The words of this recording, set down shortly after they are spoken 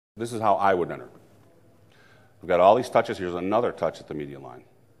This is how I would enter. We've got all these touches. Here's another touch at the median line.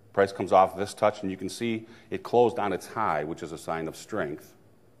 Price comes off this touch, and you can see it closed on its high, which is a sign of strength,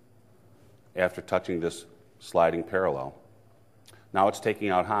 after touching this sliding parallel. Now it's taking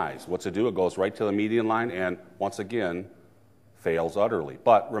out highs. What's it do? It goes right to the median line and, once again, fails utterly.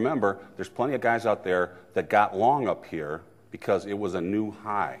 But remember, there's plenty of guys out there that got long up here because it was a new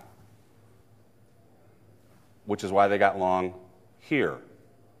high, which is why they got long here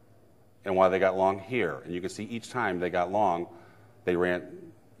and why they got long here. And you can see each time they got long, the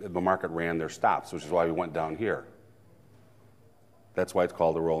market ran their stops, which is why we went down here. That's why it's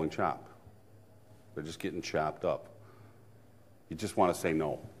called a rolling chop. They're just getting chopped up. You just want to say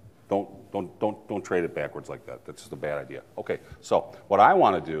no. Don't trade it backwards like that. That's just a bad idea. Okay, so what I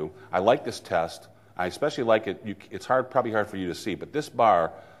want to do, I like this test. I especially like it. It's probably hard for you to see, but this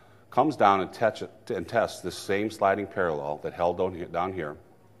bar comes down and tests this same sliding parallel that held down here,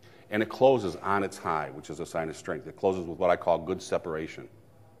 and it closes on its high, which is a sign of strength. It closes with what I call good separation,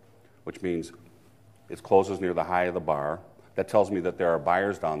 which means it closes near the high of the bar. That tells me that there are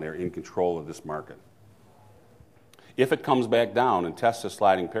buyers down there in control of this market. If it comes back down and tests a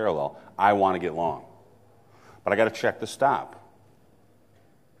sliding parallel, I want to get long. But I got to check the stop.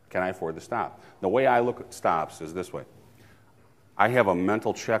 Can I afford the stop? The way I look at stops is this way. I have a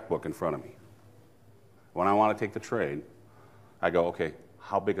mental checkbook in front of me. When I want to take the trade, I go, okay,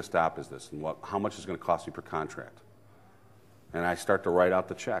 how big a stop is this? And how much is it going to cost me per contract? And I start to write out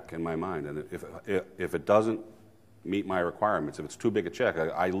the check in my mind. And if it doesn't meet my requirements, if it's too big a check,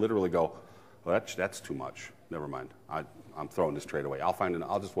 I literally go, well, that's too much. Never mind. I'm throwing this trade away.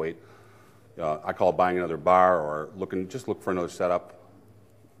 I'll just wait. I call it buying another bar or just look for another setup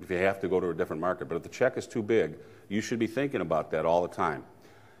if you have to go to a different market. But if the check is too big, you should be thinking about that all the time.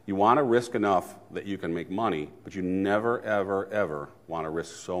 You want to risk enough that you can make money, but you never, ever, ever want to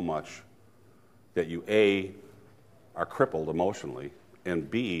risk so much that you, A, are crippled emotionally, and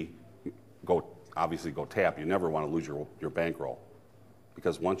B, obviously go tap. You never want to lose your bankroll,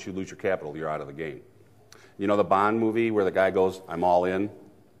 because once you lose your capital, you're out of the game. You know the Bond movie where the guy goes, I'm all in?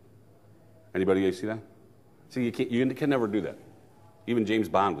 Anybody see that? See, you can never do that. Even James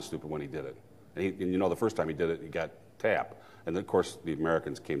Bond was stupid when he did it. And you know the first time he did it, he got tapped. And then, of course, the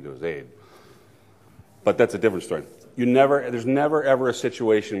Americans came to his aid. But that's a different story. There's never, ever a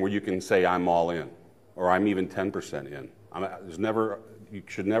situation where you can say, I'm all in, or I'm even 10% in. You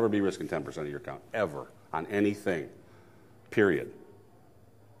should never be risking 10% of your account, ever, on anything, period.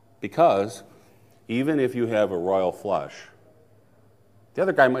 Because even if you have a royal flush, the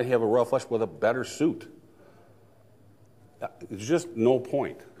other guy might have a royal flush with a better suit. There's just no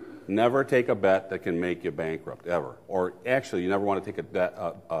point. Never take a bet that can make you bankrupt, ever. Or actually, you never want to take a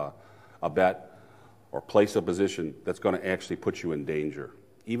bet or place a position that's going to actually put you in danger,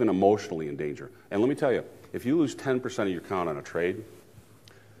 even emotionally in danger. And let me tell you, if you lose 10% of your account on a trade,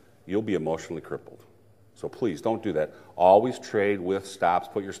 you'll be emotionally crippled. So please don't do that. Always trade with stops.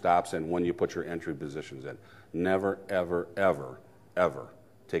 Put your stops in when you put your entry positions in. Never, ever, ever, ever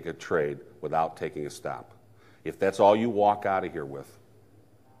take a trade without taking a stop. If that's all you walk out of here with,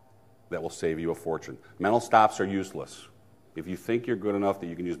 that will save you a fortune. Mental stops are useless. If you think you're good enough that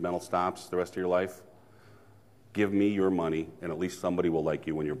you can use mental stops the rest of your life, give me your money, and at least somebody will like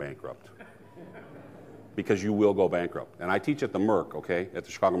you when you're bankrupt. Because you will go bankrupt. And I teach at the Merc, okay, at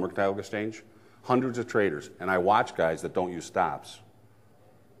the Chicago Mercantile Exchange, hundreds of traders, and I watch guys that don't use stops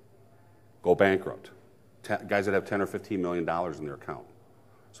go bankrupt. Guys that have $10 or $15 million in their account.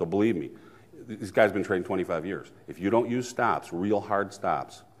 So believe me, these guys have been trading 25 years. If you don't use stops, real hard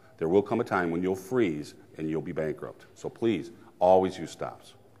stops, there will come a time when you'll freeze and you'll be bankrupt. So please, always use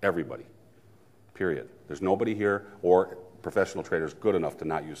stops. Everybody. Period. There's nobody here or professional traders good enough to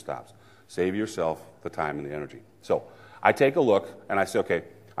not use stops. Save yourself the time and the energy. So I take a look and I say, okay,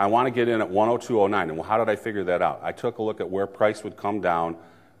 I want to get in at 102.09. And how did I figure that out? I took a look at where price would come down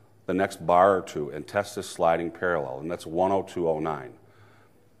the next bar or two and test this sliding parallel, and that's 102.09.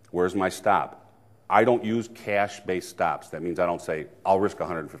 Where's my stop? I don't use cash-based stops. That means I don't say, I'll risk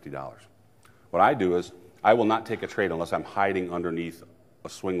 $150. What I do is, I will not take a trade unless I'm hiding underneath a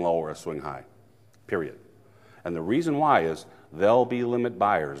swing low or a swing high, period. And the reason why is, there'll be limit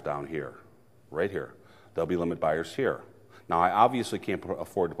buyers down here, right here. There'll be limit buyers here. Now, I obviously can't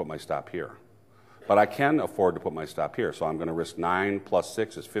afford to put my stop here, but I can afford to put my stop here, so I'm going to risk 9 plus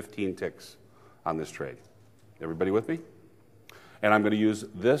 6 is 15 ticks on this trade. Everybody with me? And I'm going to use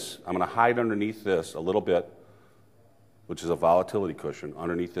this, I'm going to hide underneath this a little bit, which is a volatility cushion,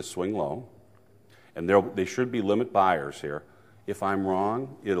 underneath this swing low. And they should be limit buyers here. If I'm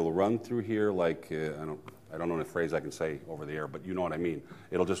wrong, it'll run through here like, I don't know a phrase I can say over the air, but you know what I mean.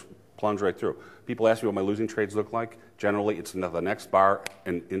 It'll just plunge right through. People ask me what my losing trades look like. Generally, it's the next bar,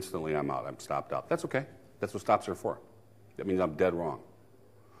 and instantly I'm out. I'm stopped out. That's okay. That's what stops are for. That means I'm dead wrong.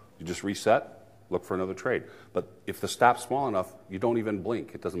 You just reset, look for another trade. But if the stop's small enough, you don't even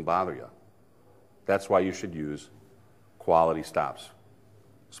blink. It doesn't bother you. That's why you should use quality stops,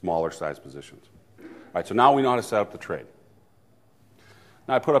 smaller size positions. All right, so now we know how to set up the trade.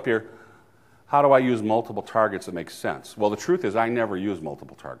 Now I put up here, how do I use multiple targets that make sense? Well, the truth is I never use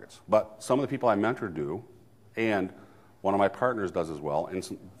multiple targets, but some of the people I mentor do, and one of my partners does as well, and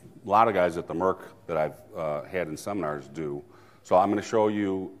a lot of guys at the Merck that I've had in seminars do. So I'm going to show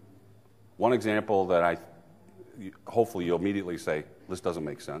you one example that hopefully you'll immediately say, this doesn't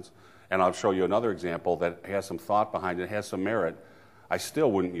make sense. And I'll show you another example that has some thought behind it, has some merit. I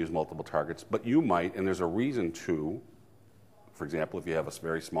still wouldn't use multiple targets, but you might, and there's a reason to. For example, if you have a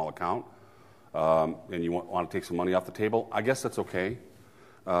very small account and you want to take some money off the table, I guess that's okay.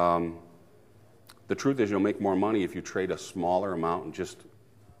 The truth is you'll make more money if you trade a smaller amount and just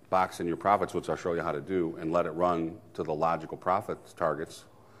box in your profits, which I'll show you how to do, and let it run to the logical profits targets.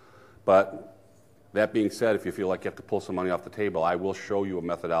 But that being said, if you feel like you have to pull some money off the table, I will show you a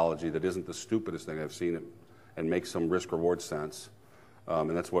methodology that isn't the stupidest thing I've seen and makes some risk-reward sense.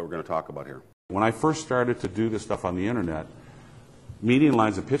 And that's what we're going to talk about here. When I first started to do this stuff on the internet, median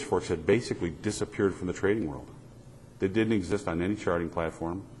lines and pitchforks had basically disappeared from the trading world. They didn't exist on any charting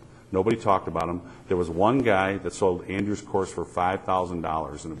platform. Nobody talked about them. There was one guy that sold Andrew's course for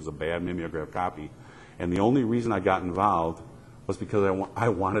 $5,000, and it was a bad mimeograph copy. And the only reason I got involved was because I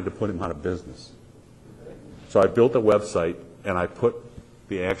wanted to put him out of business. So I built a website, and I put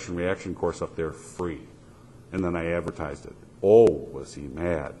the action reaction course up there free. And then I advertised it. Oh, was he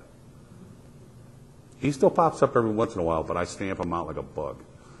mad. He still pops up every once in a while, but I stamp him out like a bug.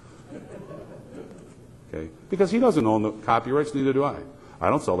 Okay? Because he doesn't own the copyrights, neither do I. I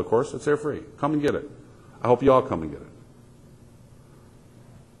don't sell the course, it's there free. Come and get it. I hope you all come and get it.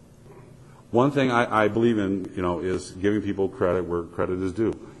 One thing I believe in, is giving people credit where credit is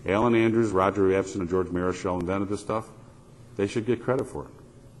due. Alan Andrews, Roger Epson, and George Marischal invented this stuff. They should get credit for it.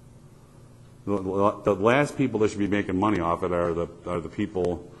 The last people that should be making money off it are the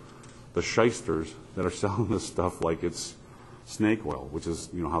people, the shysters that are selling this stuff like it's snake oil, which is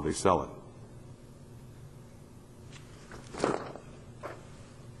how they sell it.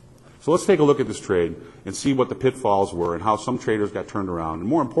 So let's take a look at this trade and see what the pitfalls were and how some traders got turned around, and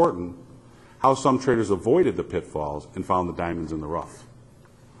more important, how some traders avoided the pitfalls and found the diamonds in the rough.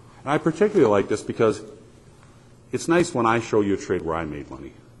 And I particularly like this because it's nice when I show you a trade where I made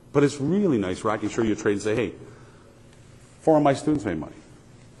money, but it's really nice where I can show you a trade and say, hey, 4 of my students made money.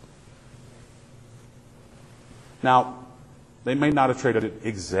 Now, they may not have traded it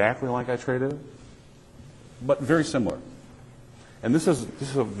exactly like I traded it, but very similar. And this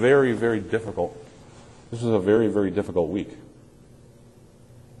is a very, very difficult. This was a very, very difficult week.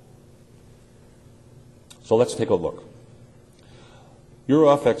 So let's take a look.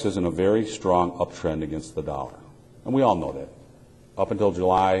 Euro FX is in a very strong uptrend against the dollar, and we all know that. Up until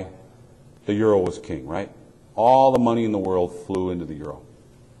July, the euro was king, right? All the money in the world flew into the euro.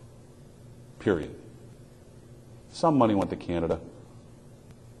 Period. Some money went to Canada.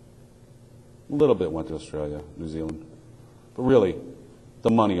 A little bit went to Australia, New Zealand. But really, the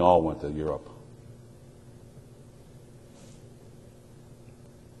money all went to Europe.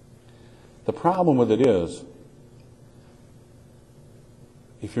 The problem with it is,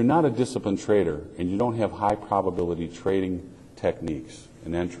 if you're not a disciplined trader and you don't have high probability trading techniques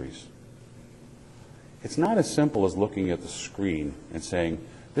and entries, it's not as simple as looking at the screen and saying,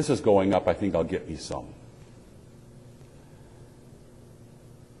 this is going up, I think I'll get me some.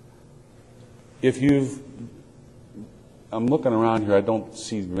 I'm looking around here, I don't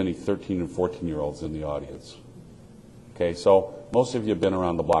see many 13 and 14-year-olds in the audience. Okay, so most of you have been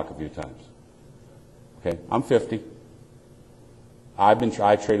around the block a few times. Okay, I'm 50. I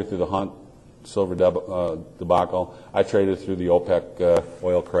traded through the Hunt silver debacle. I traded through the OPEC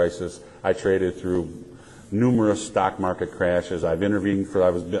oil crisis. I traded through numerous stock market crashes. I've been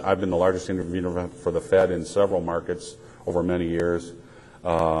the largest intervener for the Fed in several markets over many years.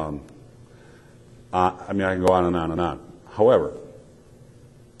 I can go on and on and on. However,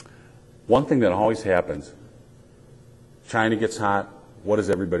 one thing that always happens, China gets hot, what does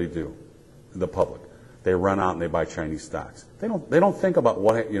everybody do? The public. They run out and they buy Chinese stocks. They don't think about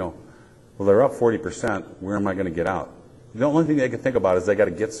well, they're up 40%, where am I going to get out? The only thing they can think about is they got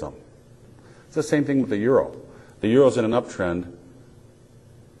to get some. It's the same thing with the euro. The euro's in an uptrend.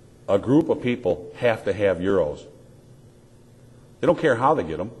 A group of people have to have euros. They don't care how they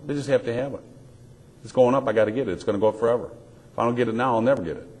get them, they just have to have it. It's going up, I got to get it. It's going to go up forever. If I don't get it now, I'll never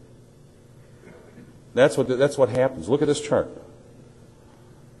get it. That's what happens. Look at this chart.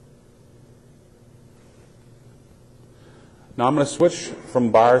 Now I'm going to switch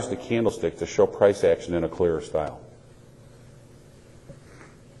from bars to candlestick to show price action in a clearer style.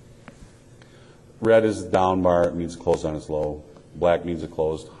 Red is down bar. It means closed on its low. Black means it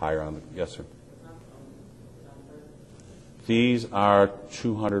closed higher on the... Yes, sir? These are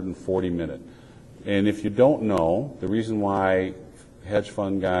 240-minute. And if you don't know, the reason why hedge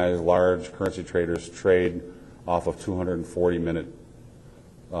fund guys, large currency traders trade off of 240-minute,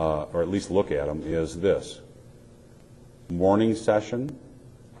 or at least look at them, is this. Morning session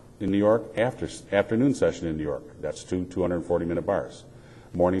in New York, afternoon session in New York. That's two 240-minute bars.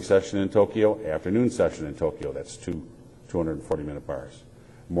 Morning session in Tokyo, afternoon session in Tokyo. That's two 240-minute bars.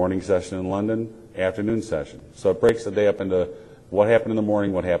 Morning session in London, afternoon session. So it breaks the day up into what happened in the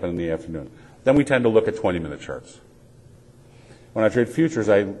morning, what happened in the afternoon. Then we tend to look at 20-minute charts. When I trade futures,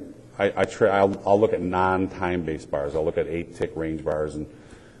 I'll look at non-time-based bars. I'll look at 8-tick range bars, and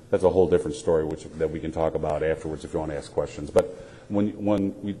that's a whole different story that we can talk about afterwards if you want to ask questions. But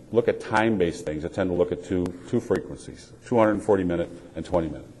when we look at time-based things, I tend to look at two frequencies, 240-minute and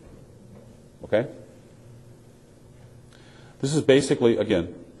 20-minute. Okay? This is basically,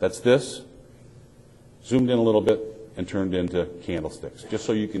 again, that's this, zoomed in a little bit and turned into candlesticks, just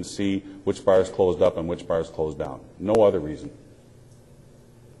so you can see which bar is closed up and which bar is closed down. No other reason.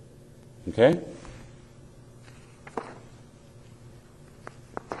 Okay?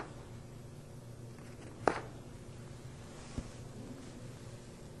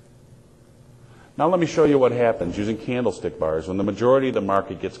 Now let me show you what happens using candlestick bars when the majority of the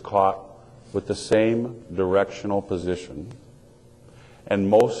market gets caught with the same directional position, and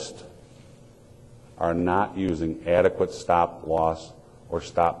most are not using adequate stop loss or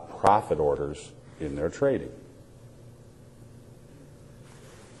stop profit orders in their trading.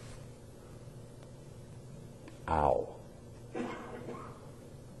 Ow. Can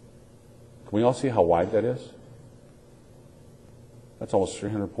we all see how wide that is? That's almost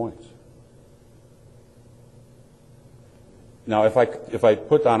 300 points. Now, if I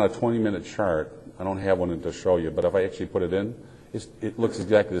put on a 20-minute chart, I don't have one to show you, but if I actually put it in, it looks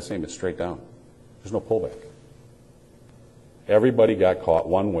exactly the same. It's straight down. There's no pullback. Everybody got caught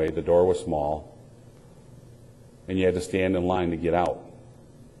one way. The door was small, and you had to stand in line to get out.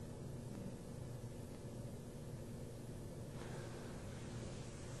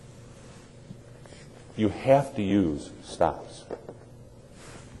 You have to use stops.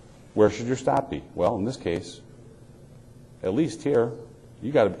 Where should your stop be? Well, in this case, at least here,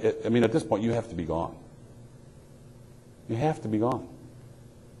 you got to. I mean, at this point, you have to be gone. You have to be gone.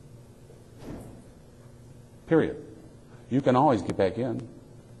 Period. You can always get back in.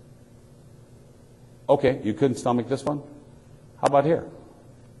 Okay, you couldn't stomach this one? How about here?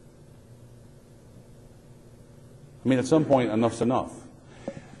 I mean, at some point, enough's enough.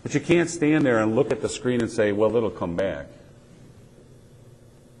 But you can't stand there and look at the screen and say, well, it'll come back.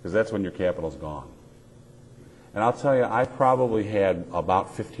 Because that's when your capital's gone. And I'll tell you, I probably had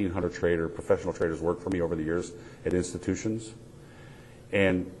about 1,500 professional traders work for me over the years at institutions.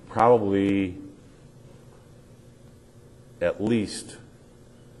 And probably at least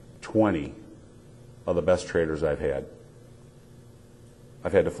 20 of the best traders I've had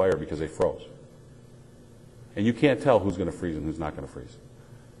to fire because they froze. And you can't tell who's going to freeze and who's not going to freeze.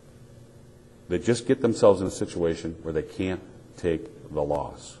 They just get themselves in a situation where they can't take the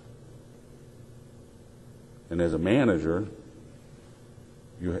loss. And as a manager,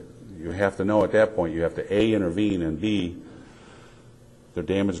 you have to know at that point, you have to A, intervene, and B, they're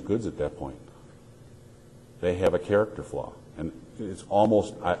damaged goods at that point. They have a character flaw. And it's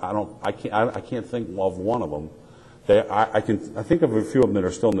almost, I can't think of one of them. I think of a few of them that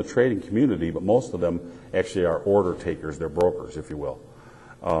are still in the trading community, but most of them actually are order takers. They're brokers, if you will.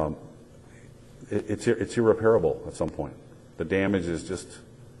 It's irreparable at some point. The damage is just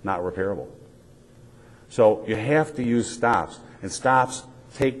not repairable. So you have to use stops, and stops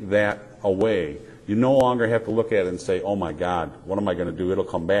take that away. You no longer have to look at it and say, oh my God, what am I going to do? It'll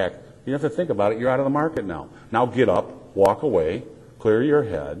come back. You have to think about it. You're out of the market now. Now get up, walk away, clear your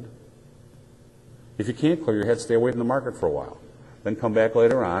head. If you can't clear your head, stay away from the market for a while. Then come back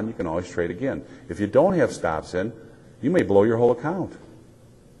later on. You can always trade again. If you don't have stops in, you may blow your whole account.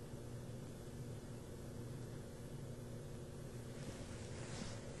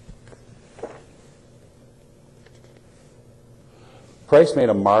 Price made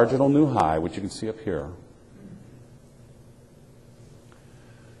a marginal new high, which you can see up here,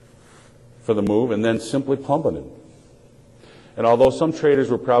 for the move, and then simply plummeted. And although some traders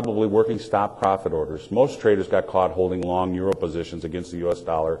were probably working stop profit orders, most traders got caught holding long euro positions against the U.S.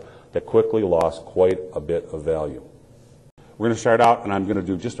 dollar that quickly lost quite a bit of value. We're going to start out, and I'm going to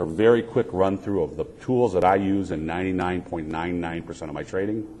do just a very quick run-through of the tools that I use in 99.99% of my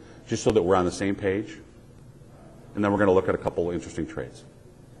trading, just so that we're on the same page. And then we're going to look at a couple of interesting trades.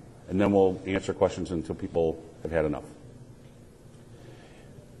 And then we'll answer questions until people have had enough.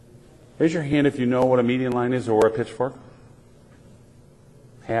 Raise your hand if you know what a median line is or a pitchfork.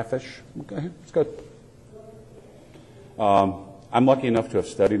 Half-ish. Okay, that's good. I'm lucky enough to have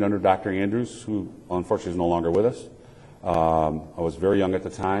studied under Dr. Andrews, who unfortunately is no longer with us. I was very young at the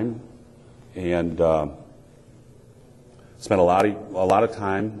time, and spent a lot of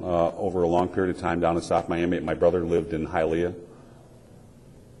time over a long period of time down in South Miami. My brother lived in Hialeah.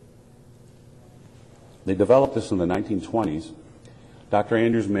 They developed this in the 1920s. Dr.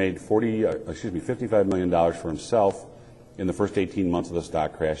 Andrews made $55 million for himself in the first 18 months of the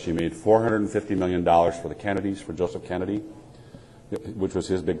stock crash. He made $450 million for the Kennedys, for Joseph Kennedy, which was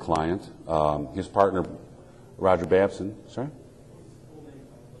his big client. His partner, Roger Babson,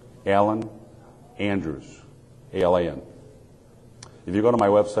 Alan Andrews, A-L-A-N. If you go to my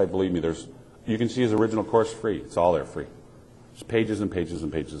website, believe me, you can see his original course free. It's all there free. It's pages and pages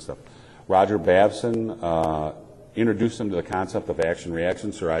and pages of stuff. Roger Babson introduced him to the concept of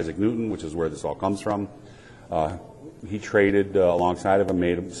action-reaction, Sir Isaac Newton, which is where this all comes from. He traded alongside of him,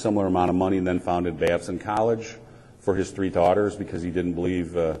 made a similar amount of money, and then founded Babson College for his three daughters because he didn't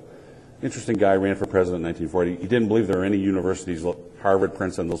believe, interesting guy, ran for president in 1940. He didn't believe there were any universities, Harvard,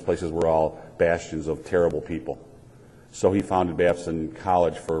 Princeton, those places were all bastions of terrible people. So he founded Babson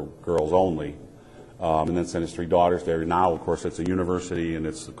College for girls only, and then sent his three daughters there. Now, of course, it's a university and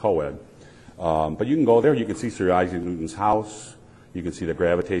it's a co-ed. But you can go there, you can see Sir Isaac Newton's house, you can see the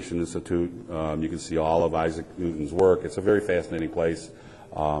Gravitation Institute, you can see all of Isaac Newton's work. It's a very fascinating place,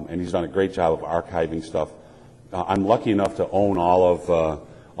 and he's done a great job of archiving stuff. I'm lucky enough to own all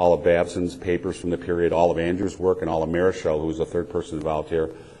of Babson's papers from the period, all of Andrews' work, and all of Marischal, who was the third person involved here.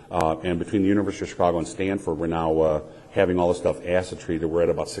 And between the University of Chicago and Stanford, we're now having all this stuff acid treated. We're at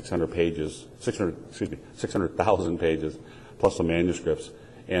about 600,000 pages, plus some manuscripts.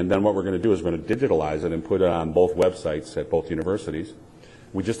 And then what we're going to do is we're going to digitalize it and put it on both websites at both universities.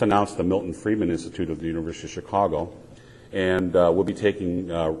 We just announced the Milton Friedman Institute of the University of Chicago, and we'll be taking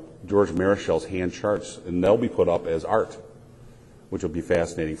George Marischal's hand charts, and they'll be put up as art, which will be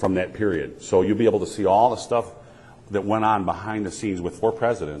fascinating from that period. So you'll be able to see all the stuff that went on behind the scenes with four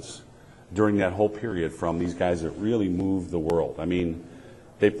presidents during that whole period from these guys that really moved the world. I mean,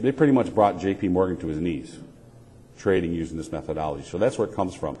 they pretty much brought J.P. Morgan to his knees, trading using this methodology. So that's where it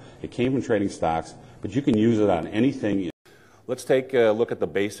comes from. It came from trading stocks, but you can use it on anything. Let's take a look at the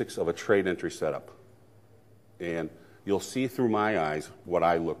basics of a trade entry setup. And you'll see through my eyes what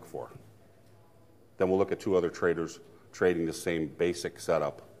I look for. Then we'll look at two other traders trading the same basic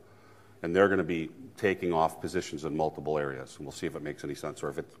setup. And they're going to be taking off positions in multiple areas. And we'll see if it makes any sense, or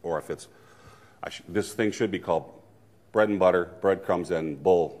if it's this thing should be called bread and butter, breadcrumbs and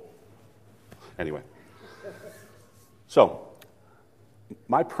bull. Anyway. So,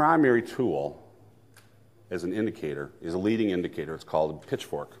 my primary tool as an indicator is a leading indicator. It's called a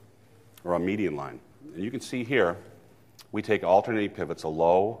pitchfork, or a median line. And you can see here, we take alternating pivots, a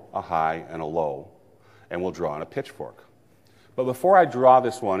low, a high, and a low, and we'll draw in a pitchfork. But before I draw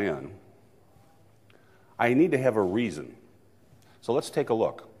this one in, I need to have a reason. So let's take a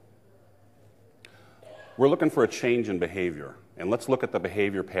look. We're looking for a change in behavior, and let's look at the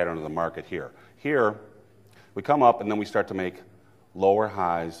behavior pattern of the market here. Here, we come up and then we start to make lower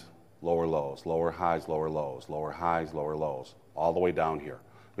highs, lower lows, lower highs, lower lows, lower highs, lower lows, all the way down here.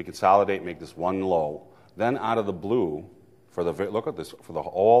 We consolidate, make this one low. Then out of the blue, look at this,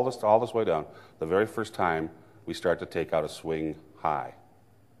 all this way down, the very first time we start to take out a swing high.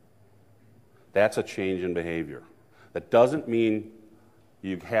 That's a change in behavior. That doesn't mean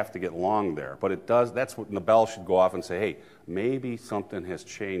you have to get long there, but it does. That's when the bell should go off and say, hey, maybe something has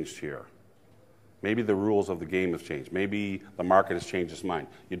changed here. Maybe the rules of the game have changed. Maybe the market has changed its mind.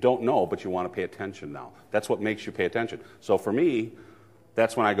 You don't know, but you want to pay attention now. That's what makes you pay attention. So for me,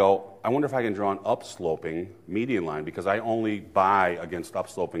 that's when I go, I wonder if I can draw an upsloping median line, because I only buy against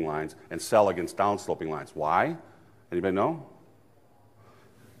upsloping lines and sell against downsloping lines. Why? Anybody know?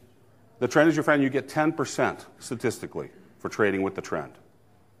 The trend is your friend. You get 10% statistically for trading with the trend,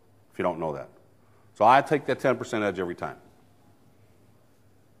 if you don't know that. So I take that 10% edge every time.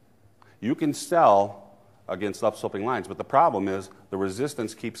 You can sell against upsloping lines, but the problem is the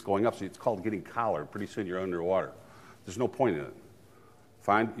resistance keeps going up, so it's called getting collared. Pretty soon you're underwater. There's no point in it.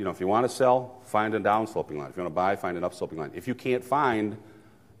 Find, if you want to sell, find a downsloping line. If you want to buy, find an upsloping line. If you can't find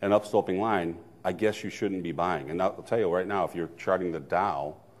an upsloping line, I guess you shouldn't be buying. And I'll tell you right now, if you're charting the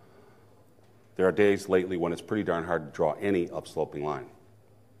Dow, there are days lately when it's pretty darn hard to draw any upsloping line.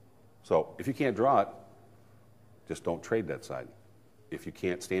 So if you can't draw it, just don't trade that side. If you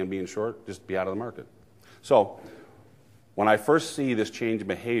can't stand being short, just be out of the market. So when I first see this change in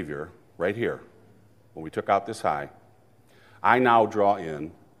behavior right here, when we took out this high, I now draw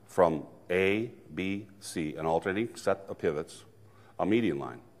in from A, B, C, an alternating set of pivots, a median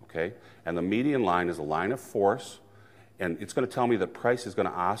line, okay? And the median line is a line of force, and it's going to tell me that price is going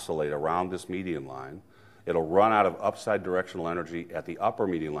to oscillate around this median line. It'll run out of upside directional energy at the upper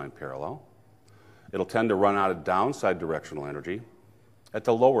median line parallel. It'll tend to run out of downside directional energy at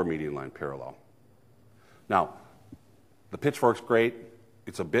the lower median line parallel. Now, the pitchfork's great.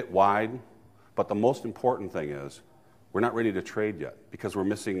 It's a bit wide, but the most important thing is we're not ready to trade yet because we're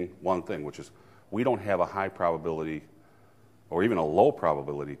missing one thing, which is we don't have a high probability or even a low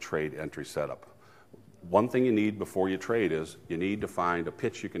probability trade entry setup. One thing you need before you trade is you need to find a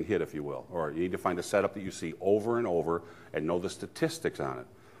pitch you can hit, if you will, or you need to find a setup that you see over and over and know the statistics on it.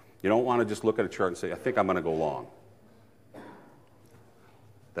 You don't want to just look at a chart and say, I think I'm going to go long.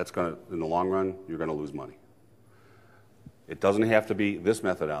 That's going to, in the long run, you're going to lose money. It doesn't have to be this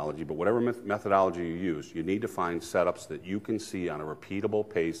methodology, but whatever methodology you use, you need to find setups that you can see on a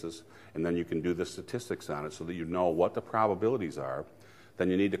repeatable basis, and then you can do the statistics on it so that you know what the probabilities are. Then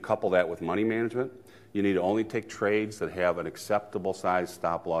you need to couple that with money management. You need to only take trades that have an acceptable size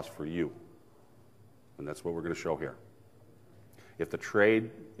stop loss for you. And that's what we're going to show here. If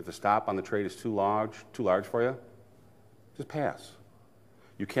the stop on the trade is too large for you, just pass.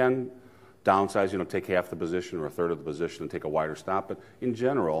 You can downsize, take half the position or a third of the position and take a wider stop, but in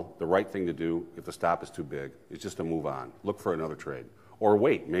general, the right thing to do if the stop is too big is just to move on. Look for another trade. Or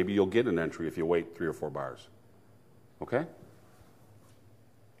wait. Maybe you'll get an entry if you wait 3 or 4 bars. Okay?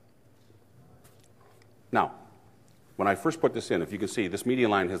 Now, when I first put this in, if you can see, this median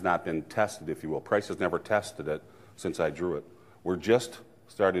line has not been tested, if you will. Price has never tested it since I drew it. We're just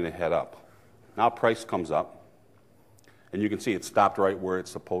starting to head up. Now price comes up, and you can see it stopped right where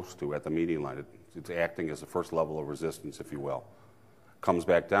it's supposed to at the median line. It's acting as the first level of resistance, if you will. Comes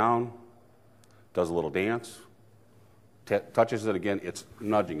back down, does a little dance, touches it again. It's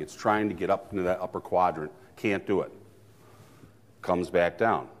nudging. It's trying to get up into that upper quadrant. Can't do it. Comes back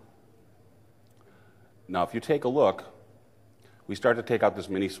down. Now, if you take a look, we start to take out this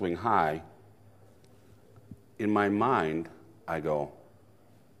mini swing high. In my mind, I go,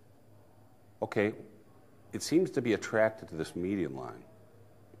 okay, it seems to be attracted to this median line.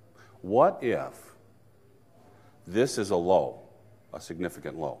 What if this is a low, a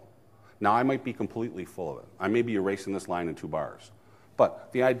significant low? Now, I might be completely full of it. I may be erasing this line in 2 bars.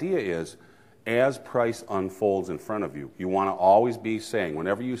 But the idea is, as price unfolds in front of you, you want to always be saying,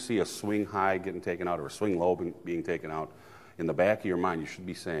 whenever you see a swing high getting taken out or a swing low being taken out, in the back of your mind, you should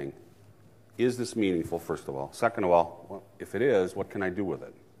be saying, is this meaningful, first of all? Second of all, well, if it is, what can I do with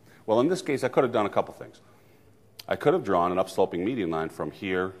it? Well, in this case, I could have done a couple things. I could have drawn an upsloping median line from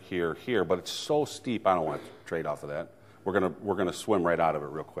here, here, here, but it's so steep, I don't want to trade off of that. We're gonna swim right out of it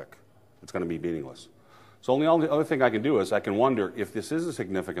real quick. It's going to be meaningless. So the only other thing I can do is I can wonder if this is a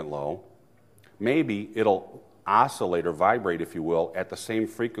significant low, maybe it'll oscillate or vibrate, if you will, at the same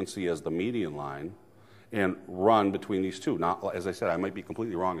frequency as the median line and run between these two. Now, as I said, I might be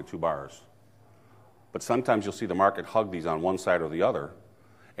completely wrong in 2 bars. But sometimes you'll see the market hug these on one side or the other,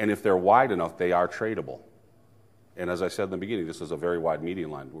 and if they're wide enough, they are tradable. And as I said in the beginning, this is a very wide median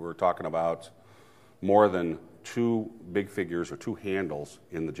line. We're talking about more than 2 big figures or 2 handles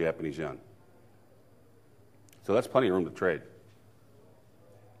in the Japanese yen. So that's plenty of room to trade.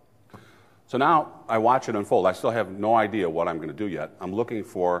 So now I watch it unfold. I still have no idea what I'm going to do yet. I'm looking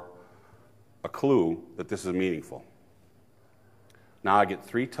for a clue that this is meaningful. Now I get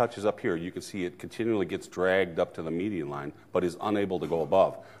 3 touches up here. You can see it continually gets dragged up to the median line, but is unable to go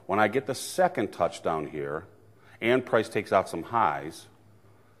above. When I get the second touch down here, and price takes out some highs,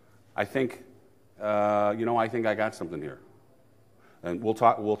 I think, I think I got something here. And we'll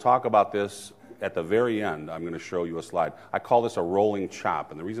talk about this at the very end. I'm going to show you a slide. I call this a rolling chop,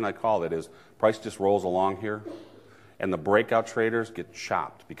 and the reason I call it is price just rolls along here, and the breakout traders get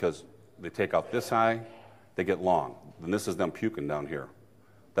chopped because they take out this high, they get long. And this is them puking down here.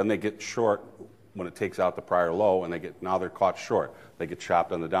 Then they get short when it takes out the prior low, and now they're caught short. They get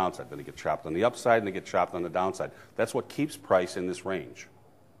chopped on the downside. Then they get chopped on the upside, and they get chopped on the downside. That's what keeps price in this range.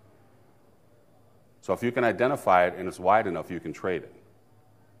 So if you can identify it and it's wide enough, you can trade it.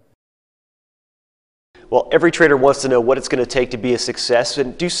 Well, every trader wants to know what it's going to take to be a success.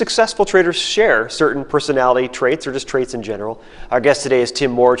 And do successful traders share certain personality traits or just traits in general? Our guest today is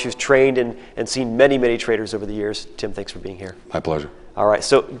Tim Morge, who's trained and seen many, many traders over the years. Tim, thanks for being here. My pleasure. All right,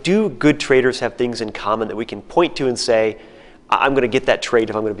 so do good traders have things in common that we can point to and say, I'm going to get that trade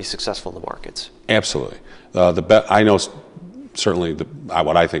if I'm going to be successful in the markets? Absolutely. I know certainly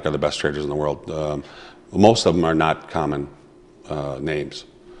what I think are the best traders in the world. Most of them are not common names.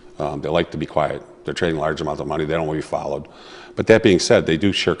 They like to be quiet. They're trading large amounts of money. They don't want to be followed. But that being said, they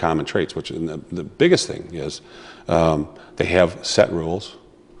do share common traits, which the biggest thing is they have set rules.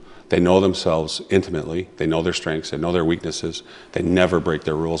 They know themselves intimately. They know their strengths. They know their weaknesses. They never break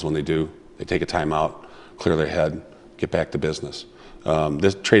their rules when they do. They take a time out, clear their head, get back to business.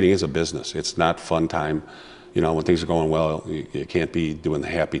 This trading is a business. It's not fun time. You know, when things are going well, you can't be doing the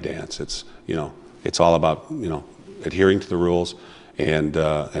happy dance. It's, you know, it's all about, you know, adhering to the rules and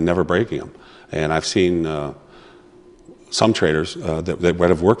never breaking them. And I've seen some traders that would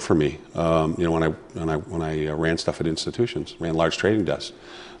have worked for me. You know, when I ran stuff at institutions, ran large trading desks,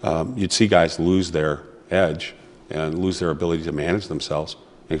 you'd see guys lose their edge and lose their ability to manage themselves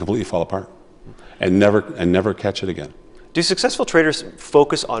and completely fall apart, and never catch it again. Do successful traders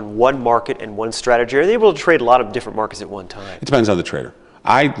focus on one market and one strategy? Are they able to trade a lot of different markets at one time? It depends on the trader.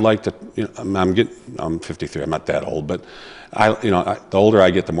 I like to, you know, I'm 53. I'm not that old, but the older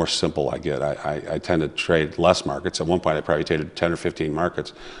I get, the more simple I get. I tend to trade less markets. At one point, I probably traded 10 or 15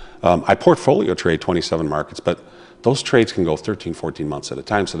 markets. I portfolio trade 27 markets, but those trades can go 13, 14 months at a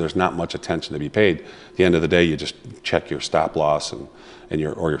time, so there's not much attention to be paid. At the end of the day, you just check your stop loss or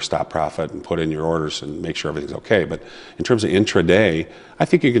your stop profit and put in your orders and make sure everything's okay. But in terms of intraday, I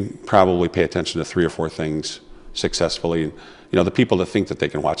think you can probably pay attention to 3 or 4 things successfully. You know, the people that think that they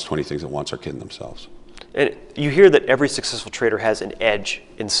can watch 20 things at once are kidding themselves. And you hear that every successful trader has an edge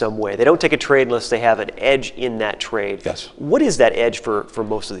in some way. They don't take a trade unless they have an edge in that trade. Yes. What is that edge for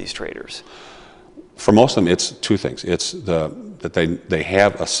most of these traders? For most of them, it's 2 things. It's that they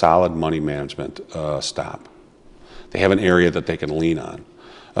have a solid money management stop. They have an area that they can lean on.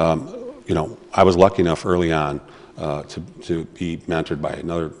 You know, I was lucky enough early on to be mentored by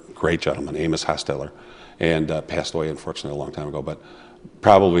another great gentleman, Amos Hostetler, and passed away, unfortunately, a long time ago, but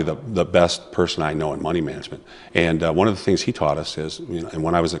probably the best person I know in money management. And one of the things he taught us is, you know, and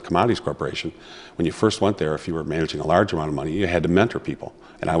when I was at Commodities Corporation, when you first went there, if you were managing a large amount of money, you had to mentor people.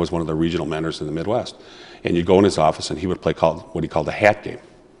 And I was one of the regional mentors in the Midwest. And you'd go in his office, and he would play what he called the hat game.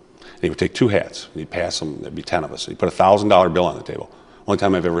 And he would take 2 hats, and he'd pass them. There'd be 10 of us. He'd put a $1,000 bill on the table. Only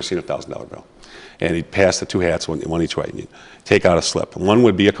time I've ever seen a $1,000 bill. And he'd pass the 2 hats, one each way. And you'd take out a slip. One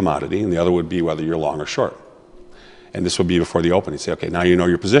would be a commodity, and the other would be whether you're long or short. And this would be before the open. He'd say, okay, now you know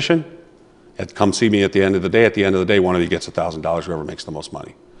your position. Come see me at the end of the day. At the end of the day, one of you gets $1,000, whoever makes the most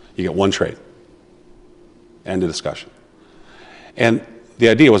money. You get 1 trade. End of discussion. And the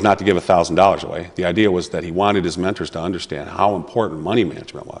idea was not to give $1,000 away. The idea was that he wanted his mentors to understand how important money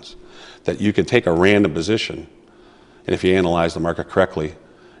management was. That you could take a random position, and if you analyze the market correctly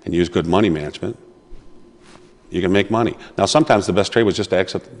and use good money management, you can make money. Now, sometimes the best trade was just to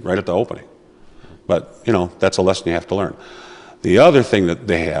exit right at the opening. But, you know, that's a lesson you have to learn. The other thing that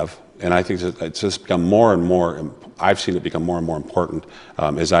they have, and I think it's just become more and more, I've seen it become more and more important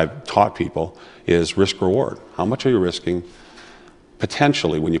as I've taught people, is risk reward. How much are you risking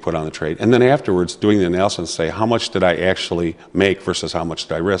potentially when you put on the trade? And then afterwards, doing the analysis and say, how much did I actually make versus how much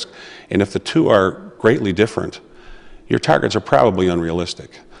did I risk? And if the two are greatly different, your targets are probably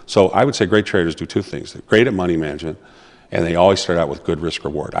unrealistic. So I would say great traders do 2 things. They're great at money management, and they always start out with good risk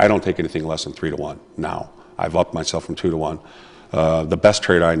reward. I don't take anything less than 3 to 1 now. I've upped myself from 2 to 1. The best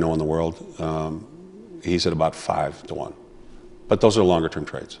trader I know in the world, he's at about 5 to 1. But those are longer term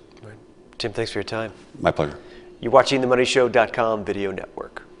trades. Right. Tim, thanks for your time. My pleasure. You're watching the MoneyShow.com video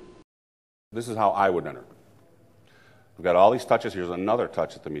network. This is how I would enter. We've got all these touches. Here's another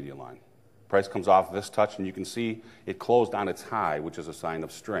touch at the median line. Price comes off this touch, and you can see it closed on its high, which is a sign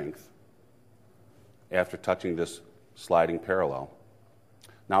of strength, after touching this sliding parallel.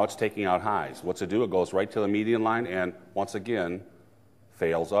 Now it's taking out highs. What's it do? It goes right to the median line and, once again,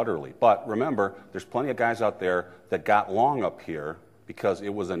 fails utterly. But remember, there's plenty of guys out there that got long up here because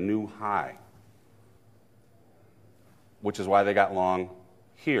it was a new high, which is why they got long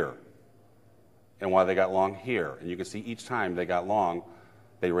here and why they got long here. And you can see each time they got long,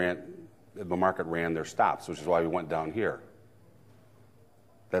 the market ran their stops, which is why we went down here.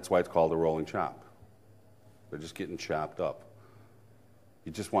 That's why it's called a rolling chop. They're just getting chopped up.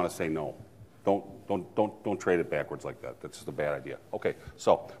 You just want to say no. Don't trade it backwards like that. That's just a bad idea. Okay,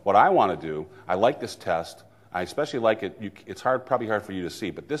 so what I want to do, I like this test. I especially like it. It's probably hard for you to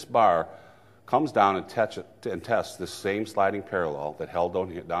see, but this bar comes down and tests this same sliding parallel that held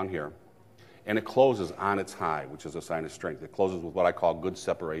down here, and it closes on its high, which is a sign of strength. It closes with what I call good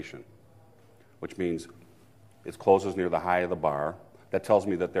separation, which means it closes near the high of the bar. That tells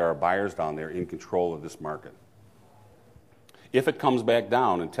me that there are buyers down there in control of this market. If it comes back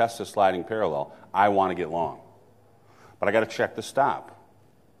down and tests a sliding parallel, I want to get long. But I got to check the stop.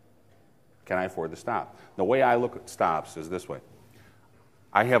 Can I afford the stop? The way I look at stops is this way.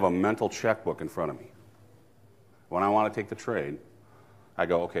 I have a mental checkbook in front of me. When I want to take the trade, I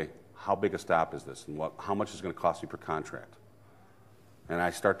go, okay, how big a stop is this? And how much is it going to cost me per contract? And I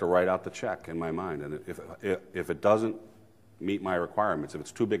start to write out the check in my mind. And if it doesn't meet my requirements, if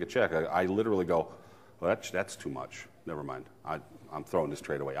it's too big a check, I literally go, well, that's too much. Never mind. I'm throwing this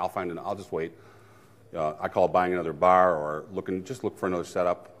trade away. I'll just wait. I call it buying another bar or just look for another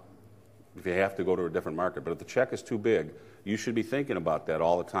setup if you have to go to a different market. But if the check is too big, you should be thinking about that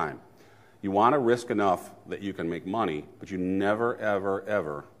all the time. You want to risk enough that you can make money, but you never, ever,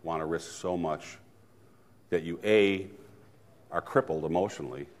 ever want to risk so much that you, A, are crippled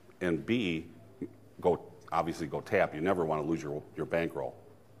emotionally, and B, obviously go tap. You never want to lose your bankroll,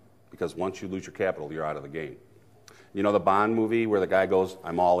 because once you lose your capital, you're out of the game. You know the Bond movie where the guy goes,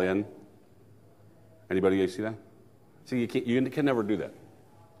 I'm all in? Anybody see that? See, you can never do that.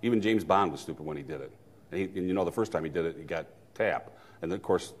 Even James Bond was stupid when he did it. And you know the first time he did it, he got tapped. And then, of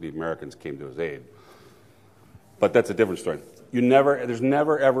course, the Americans came to his aid. But that's a different story. There's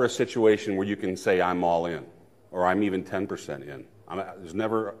never, ever a situation where you can say, I'm all in, or I'm even 10% in.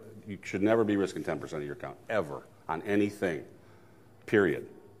 You should never be risking 10% of your account, ever, on anything, period.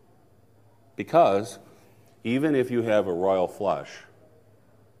 Because even if you have a royal flush,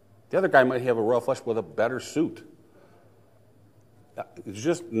 the other guy might have a royal flush with a better suit. There's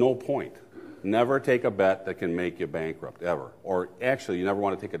just no point. Never take a bet that can make you bankrupt, ever. Or actually, you never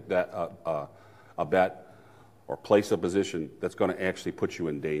want to take a bet or place a position that's going to actually put you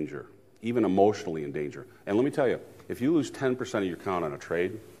in danger, even emotionally in danger. And let me tell you, if you lose 10% of your account on a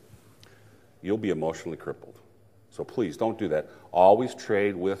trade, you'll be emotionally crippled. So please, don't do that. Always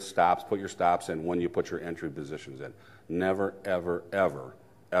trade with stops. Put your stops in when you put your entry positions in. Never, ever, ever,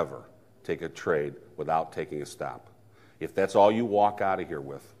 ever take a trade without taking a stop. If that's all you walk out of here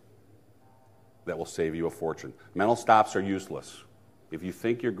with, that will save you a fortune. Mental stops are useless. If you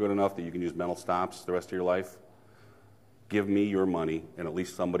think you're good enough that you can use mental stops the rest of your life, give me your money, and at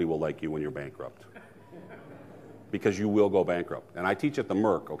least somebody will like you when you're bankrupt. Because you will go bankrupt. And I teach at the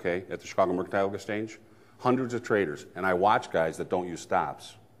Merc, okay, at the Chicago Mercantile Exchange, hundreds of traders, and I watch guys that don't use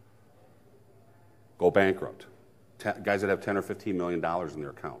stops go bankrupt. Guys that have $10 or $15 million in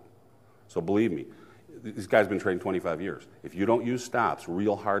their account. So believe me, these guys have been trading 25 years. If you don't use stops,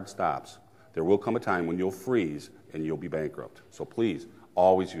 real hard stops, there will come a time when you'll freeze and you'll be bankrupt. So please,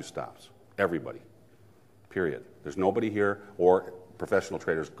 always use stops. Everybody. Period. There's nobody here or professional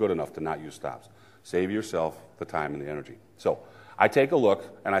traders good enough to not use stops. Save yourself the time and the energy. So I take a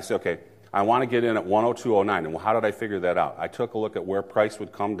look and I say, okay, I want to get in at 102.09. And how did I figure that out? I took a look at where price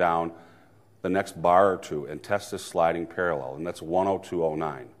would come down the next bar or two and test this sliding parallel, and that's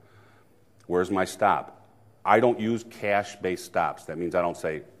 102.09. Where's my stop? I don't use cash-based stops. That means I don't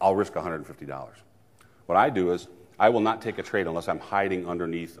say, I'll risk $150. What I do is, I will not take a trade unless I'm hiding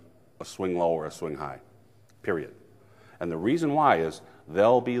underneath a swing low or a swing high, period. And the reason why is,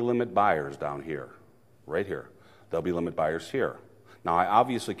 there'll be limit buyers down here, right here. There'll be limit buyers here. Now, I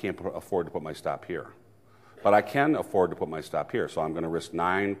obviously can't afford to put my stop here, but I can afford to put my stop here, so I'm going to risk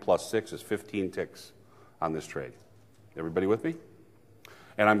 9 plus 6 is 15 ticks on this trade. Everybody with me?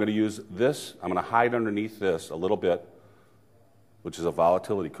 And I'm going to use this, I'm going to hide underneath this a little bit, which is a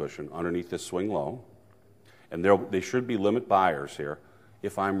volatility cushion, underneath this swing low. And they should be limit buyers here.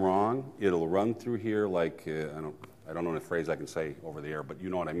 If I'm wrong, it'll run through here like, I don't know a phrase I can say over the air, but you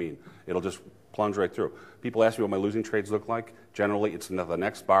know what I mean. It'll just plunge right through. People ask me what my losing trades look like. Generally, it's the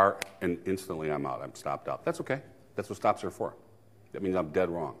next bar, and instantly I'm out. I'm stopped out. That's okay. That's what stops are for. That means I'm dead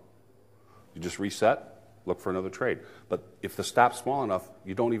wrong. You just reset. Look for another trade. But if the stop's small enough,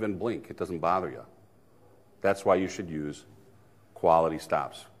 you don't even blink. It doesn't bother you. That's why you should use quality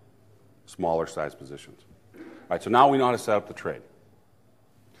stops, smaller size positions. All right, so now we know how to set up the trade.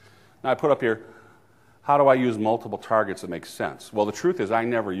 Now I put up here, how do I use multiple targets that make sense? Well, the truth is I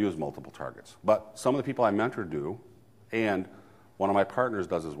never use multiple targets. But some of the people I mentor do, and one of my partners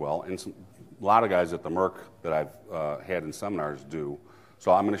does as well, and a lot of guys at the Merc that I've had in seminars do.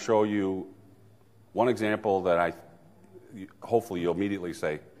 So I'm going to show you one example that hopefully you'll immediately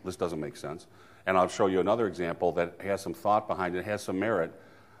say, this doesn't make sense. And I'll show you another example that has some thought behind it, has some merit.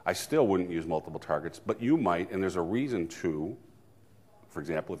 I still wouldn't use multiple targets, but you might, and there's a reason to, For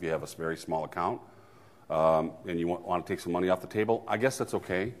example, if you have a very small account and you want to take some money off the table, I guess that's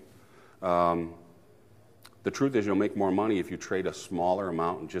okay. The truth is you'll make more money if you trade a smaller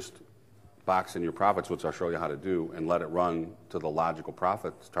amount and just box in your profits, which I'll show you how to do, and let it run to the logical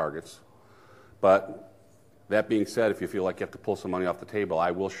profits targets. But that being said, if you feel like you have to pull some money off the table, I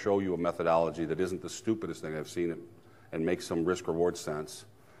will show you a methodology that isn't the stupidest thing I've seen and makes some risk-reward sense.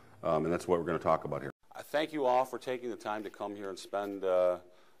 And that's what we're going to talk about here. I thank you all for taking the time to come here and spend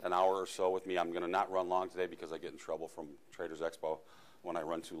an hour or so with me. I'm going to not run long today because I get in trouble from Traders Expo when I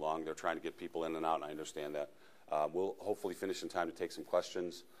run too long. They're trying to get people in and out, and I understand that. We'll hopefully finish in time to take some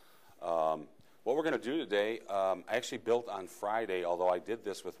questions. What we're going to do today, I actually built on Friday, although I did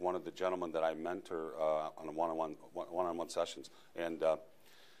this with one of the gentlemen that I mentor on a one-on-one sessions. And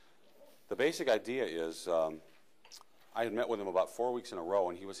the basic idea is I had met with him about 4 weeks in a row,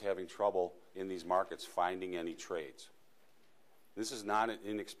 and he was having trouble in these markets finding any trades. This is not an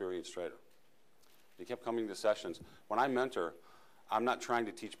inexperienced trader. He kept coming to sessions. When I mentor, I'm not trying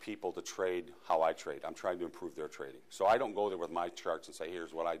to teach people to trade how I trade. I'm trying to improve their trading. So I don't go there with my charts and say,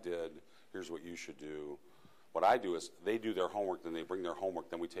 here's what I did, here's what you should do. What I do is they do their homework, then they bring their homework,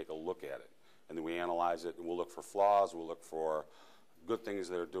 then we take a look at it. And then we analyze it, and we'll look for flaws, we'll look for good things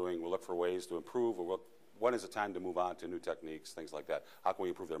they're doing, we'll look for ways to improve, we'll look, when is the time to move on to new techniques, things like that. How can we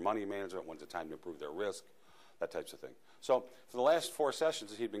improve their money management, when's the time to improve their risk, that types of thing. So for the last 4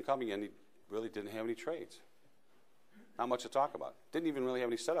 sessions, he'd been coming in, he really didn't have any trades. Not much to talk about. Didn't even really have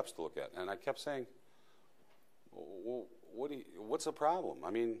any setups to look at. And I kept saying, well, what's the problem? I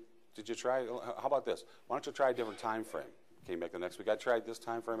mean, did you try, how about this? Why don't you try a different time frame? Came back the next week. I tried this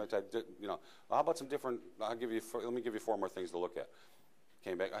time frame. I tried, how about some different, let me give you 4 more things to look at.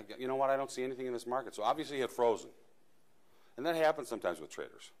 Came back, you know what, I don't see anything in this market. So obviously he had frozen. And that happens sometimes with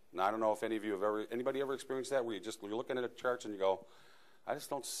traders. Now, I don't know if any of you have anybody ever experienced that where you're looking at a chart and you go, I just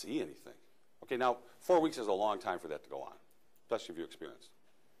don't see anything. Okay, now 4 weeks is a long time for that to go on, especially if you're experienced.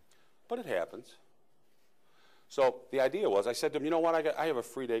 But it happens. So the idea was, I said to him, you know what, I have a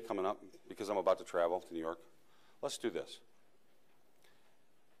free day coming up because I'm about to travel to New York. Let's do this.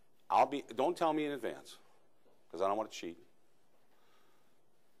 Don't tell me in advance because I don't want to cheat.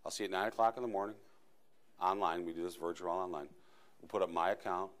 I'll see you at 9 o'clock in the morning, online. We do this virtual online. We'll put up my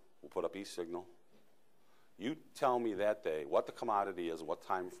account. We'll put up eSignal. You tell me that day what the commodity is and what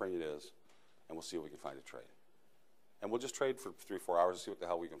time frame it is, and we'll see if we can find a trade. And we'll just trade for 3 or 4 hours and see what the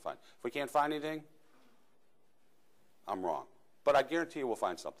hell we can find. If we can't find anything, I'm wrong. But I guarantee you we'll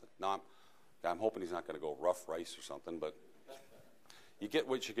find something. Now, I'm hoping he's not going to go rough rice or something, but you get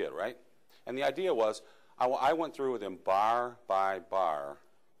what you get, right? And the idea was I went through with him bar by bar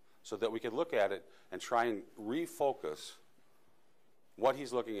so that we could look at it and try and refocus what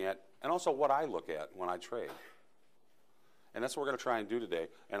he's looking at and also what I look at when I trade. And that's what we're going to try and do today.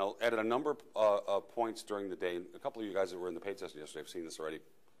 And I'll edit a number of points during the day. A couple of you guys that were in the paid session yesterday have seen this already.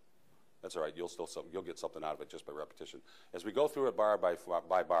 That's all right. You'll get something out of it just by repetition. As we go through it bar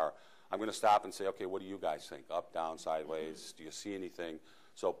by bar, I'm going to stop and say, okay, what do you guys think? Up, down, sideways? Do you see anything?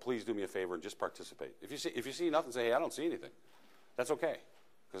 So please do me a favor and just participate. If you see nothing, say, hey, I don't see anything. That's okay,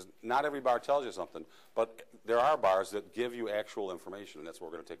 because not every bar tells you something. But there are bars that give you actual information, and that's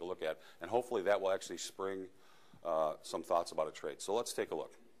what we're going to take a look at. And hopefully that will actually spring some thoughts about a trade. So let's take a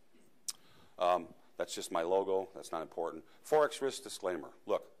look. That's just my logo. That's not important. Forex risk disclaimer.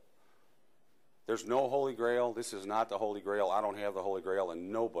 Look. There's no Holy Grail. This is not the Holy Grail. I don't have the Holy Grail,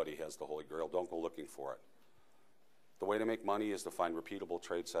 and nobody has the Holy Grail. Don't go looking for it. The way to make money is to find repeatable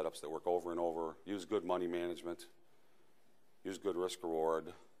trade setups that work over and over. Use good money management. Use good risk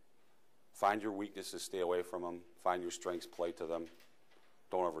reward. Find your weaknesses, stay away from them. Find your strengths, play to them.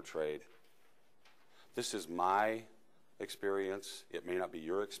 Don't overtrade. This is my experience. It may not be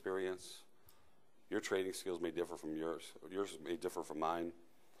your experience. Your trading skills may differ from yours. Yours may differ from mine.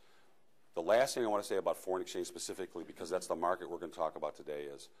 The last thing I want to say about foreign exchange specifically, because that's the market we're going to talk about today,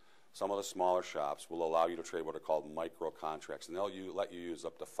 is some of the smaller shops will allow you to trade what are called micro contracts, and they'll let you use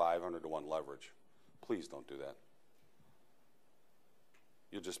up to 500 to 1 leverage. Please don't do that.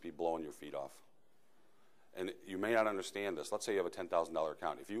 You'll just be blowing your feet off. And you may not understand this. Let's say you have a $10,000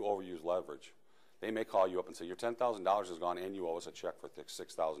 account. If you overuse leverage, they may call you up and say, your $10,000 is gone and you owe us a check for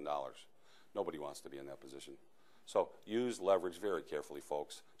 $6,000. Nobody wants to be in that position. So use leverage very carefully,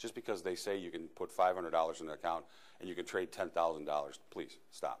 folks. Just because they say you can put $500 in an account and you can trade $10,000, please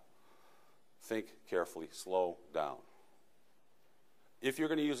stop. Think carefully, slow down. If you're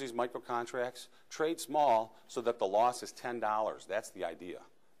going to use these micro contracts, trade small so that the loss is $10. That's the idea.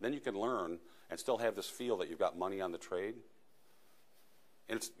 Then you can learn and still have this feel that you've got money on the trade.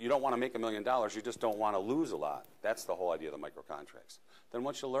 And you don't want to make $1 million, you just don't want to lose a lot. That's the whole idea of the micro contracts. Then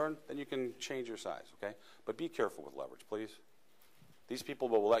once you learn, then you can change your size, okay? But be careful with leverage, please. These people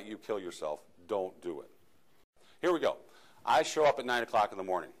will let you kill yourself. Don't do it. Here we go. I show up at 9 o'clock in the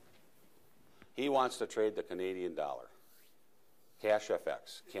morning. He wants to trade the Canadian dollar. Cash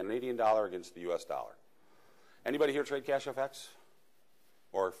FX. Canadian dollar against the US dollar. Anybody here trade cash FX?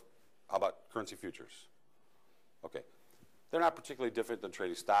 Or how about currency futures? Okay. They're not particularly different than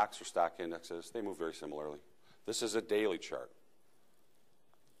trading stocks or stock indexes. They move very similarly. This is a daily chart.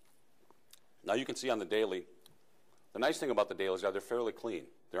 Now you can see on the daily, the nice thing about the dailies are they're fairly clean.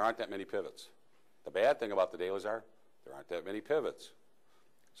 There aren't that many pivots. The bad thing about the dailies are there aren't that many pivots.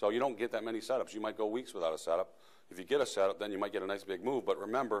 So you don't get that many setups. You might go weeks without a setup. If you get a setup, then you might get a nice big move. But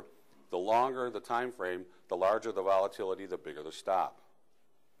remember, the longer the time frame, the larger the volatility, the bigger the stop.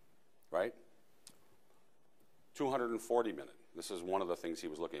 Right? 240 minute. This is one of the things he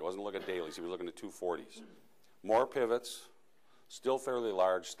was looking at. He wasn't looking at dailies. He was looking at 240s. More pivots, still fairly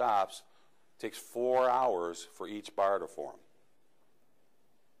large stops. Takes 4 hours for each bar to form.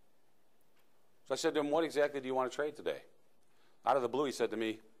 So I said to him, what exactly do you want to trade today? Out of the blue, he said to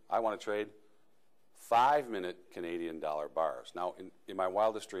me, I want to trade 5-minute Canadian dollar bars. Now, in my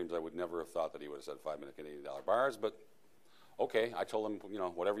wildest dreams, I would never have thought that he would have said 5-minute Canadian dollar bars, but okay, I told him, you know,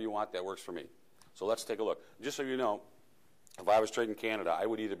 whatever you want, that works for me. So let's take a look. Just so you know, if I was trading Canada, I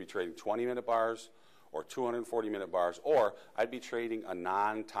would either be trading 20-minute bars or 240-minute bars, or I'd be trading a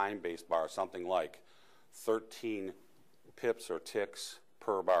non-time-based bar, something like 13 pips or ticks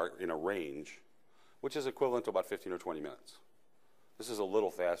per bar in a range, which is equivalent to about 15 or 20 minutes. This is a little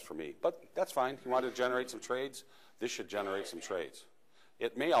fast for me, but that's fine. If you want to generate some trades, this should generate some trades.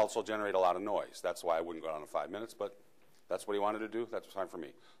 It may also generate a lot of noise. That's why I wouldn't go down to 5 minutes, but that's what he wanted to do. That's fine for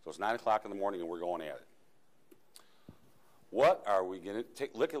me. So it's 9 o'clock in the morning, and we're going at it. What are we going to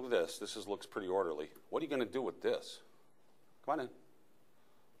take? Look at this. This looks pretty orderly. What are you going to do with this? Come on in.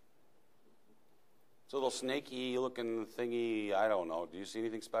 It's a little snaky looking thingy. I don't know. Do you see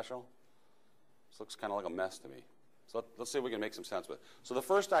anything special? This looks kind of like a mess to me. So let's see if we can make some sense with it. So the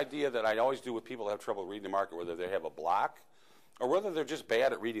first idea that I always do with people that have trouble reading the market, whether they have a block or whether they're just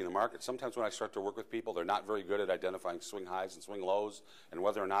bad at reading the market. Sometimes when I start to work with people, they're not very good at identifying swing highs and swing lows and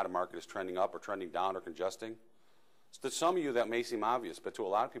whether or not a market is trending up or trending down or congesting. So to some of you, that may seem obvious, but to a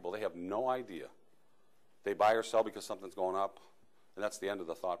lot of people, they have no idea. They buy or sell because something's going up, and that's the end of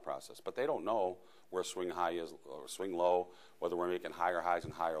the thought process. But they don't know where a swing high is or a swing low, whether we're making higher highs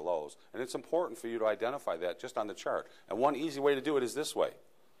and higher lows. And it's important for you to identify that just on the chart. And one easy way to do it is this way.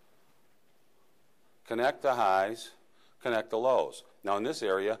 Connect the highs, connect the lows. Now in this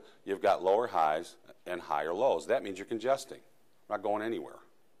area, you've got lower highs and higher lows. That means you're congesting. Not going anywhere.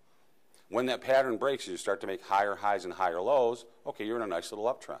 When that pattern breaks and you start to make higher highs and higher lows, okay, you're in a nice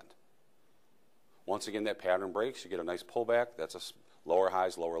little uptrend. Once again, that pattern breaks, you get a nice pullback. That's a lower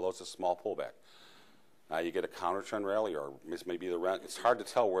highs, lower lows, a small pullback. Now you get a counter trend rally, or this may be the rent. It's hard to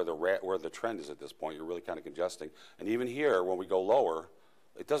tell where the trend is at this point. You're really kind of congesting. And even here, when we go lower,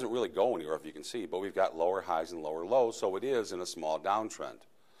 it doesn't really go anywhere, if you can see, but we've got lower highs and lower lows, so it is in a small downtrend.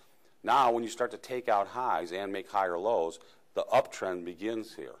 Now, when you start to take out highs and make higher lows, the uptrend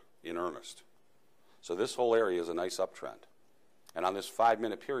begins here in earnest. So this whole area is a nice uptrend. And on this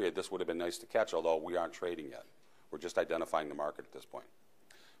 5-minute period, this would have been nice to catch, although we aren't trading yet. We're just identifying the market at this point.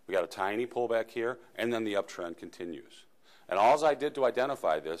 We got a tiny pullback here, and then the uptrend continues. And all I did to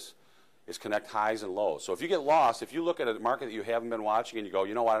identify this is connect highs and lows. So if you get lost, if you look at a market that you haven't been watching and you go,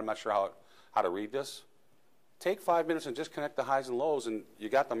 you know what, I'm not sure how to read this, take 5 minutes and just connect the highs and lows, and you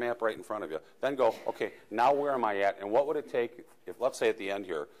got the map right in front of you. Then go, okay, now where am I at, and what would it take if, let's say at the end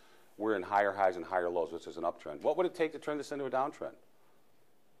here, we're in higher highs and higher lows, which is an uptrend. What would it take to turn this into a downtrend?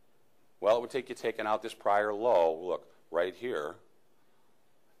 Well, it would take you taking out this prior low, look, right here,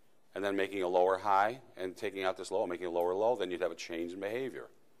 and then making a lower high and taking out this low, making a lower low, then you'd have a change in behavior.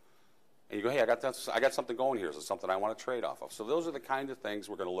 And you go, hey, I got something going here. Is it something I want to trade off of? So those are the kind of things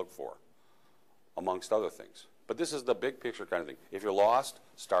we're going to look for, amongst other things. But this is the big picture kind of thing. If you're lost,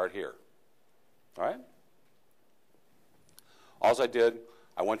 start here. All right? All I did,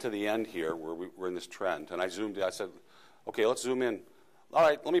 I went to the end here where we're in this trend, and I zoomed in. I said, okay, let's zoom in. All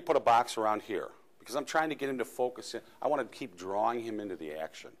right, let me put a box around here because I'm trying to get him to focus in. I want to keep drawing him into the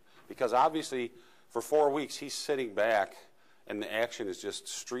action because obviously for 4 weeks he's sitting back and the action is just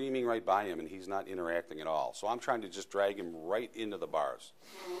streaming right by him and he's not interacting at all. So I'm trying to just drag him right into the bars.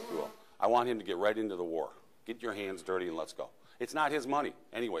 I want him to get right into the war. Get your hands dirty and let's go. It's not his money.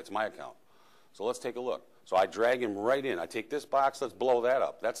 Anyway, it's my account. So let's take a look. So I drag him right in. I take this box, let's blow that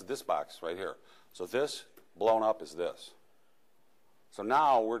up. That's this box right here. So this blown up is this. So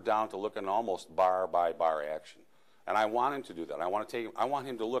now we're down to looking almost bar by bar action. And I want him to do that. I want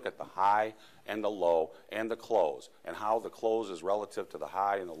him to look at the high and the low and the close and how the close is relative to the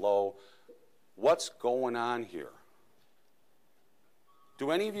high and the low. What's going on here?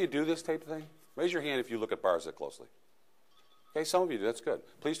 Do any of you do this type of thing? Raise your hand if you look at bars that closely. Okay, some of you do. That's good.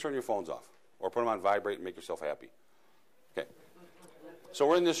 Please turn your phones off or put them on vibrate and make yourself happy. Okay. So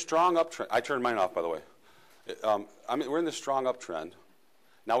we're in this strong uptrend. I turned mine off, by the way. We're in this strong uptrend.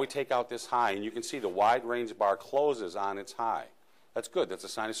 Now we take out this high, and you can see the wide range bar closes on its high. That's good. That's a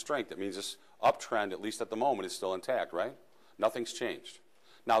sign of strength. That means this uptrend, at least at the moment, is still intact, right? Nothing's changed.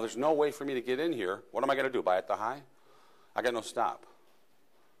 Now there's no way for me to get in here. What am I going to do? Buy at the high? I got no stop.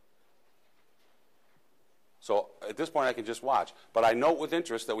 So at this point, I can just watch. But I note with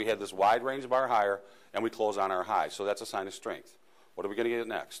interest that we had this wide range bar higher, and we close on our high. So that's a sign of strength. What are we going to get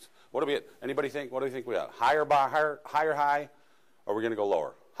next? What do we get? Anybody think? What do you think we got? Higher bar, higher high, or are we going to go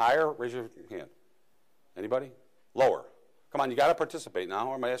lower? Higher? Raise your hand. Anybody? Lower. Come on, you got to participate now,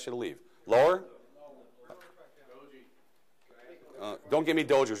 or I might ask you to leave. Lower? Don't give me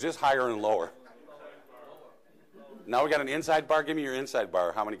dojers, just higher and lower. Now we got an inside bar. Give me your inside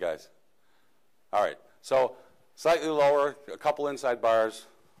bar. How many guys? All right. So slightly lower, a couple inside bars.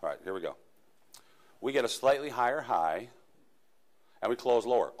 All right, here we go. We get a slightly higher high, and we close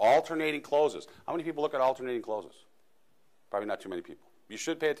lower. Alternating closes. How many people look at alternating closes? Probably not too many people. You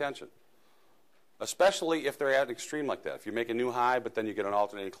should pay attention, especially if they're at an extreme like that. If you make a new high, but then you get an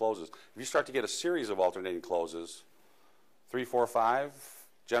alternating closes. If you start to get a series of alternating closes, 3, 4, 5,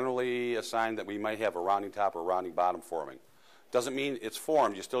 generally a sign that we might have a rounding top or rounding bottom forming. Doesn't mean it's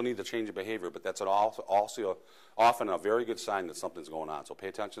formed. You still need to change of behavior, but that's also often a very good sign that something's going on. So pay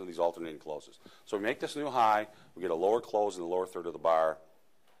attention to these alternating closes. So we make this new high. We get a lower close in the lower third of the bar.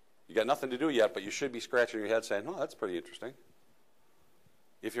 You got nothing to do yet, but you should be scratching your head saying, oh, that's pretty interesting.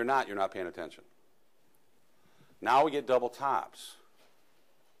 If you're not paying attention. Now we get double tops.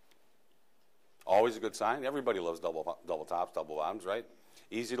 Always a good sign. Everybody loves double tops, double bottoms, right?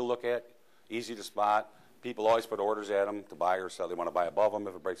 Easy to look at, easy to spot. People always put orders at them to buy or sell. They want to buy above them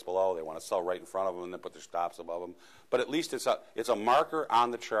if it breaks below. They want to sell right in front of them and then put their stops above them. But at least it's a marker on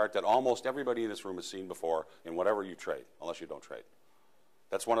the chart that almost everybody in this room has seen before in whatever you trade, unless you don't trade.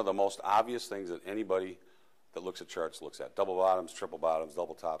 That's one of the most obvious things that anybody that looks at charts looks at. Double bottoms, triple bottoms,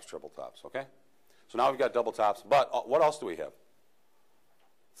 double tops, triple tops, okay? So now we've got double tops, but what else do we have?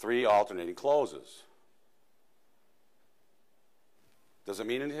 3 alternating closes. Does it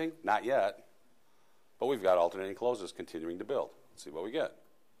mean anything? Not yet. But we've got alternating closes continuing to build. Let's see what we get.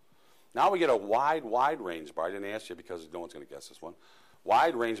 Now we get a wide range bar. I didn't ask you because no one's going to guess this one.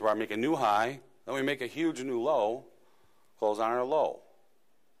 Wide range bar, make a new high. Then we make a huge new low, close on our low.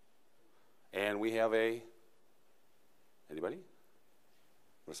 And we have anybody?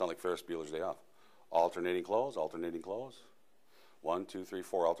 It sounds like Ferris Bueller's Day Off. Alternating close, alternating close. 1, 2, 3,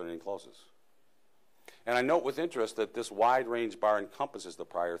 4 alternating closes. And I note with interest that this wide range bar encompasses the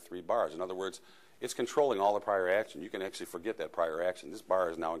prior 3 bars. In other words, it's controlling all the prior action. You can actually forget that prior action. This bar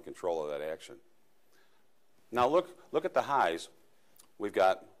is now in control of that action. Now look at the highs. We've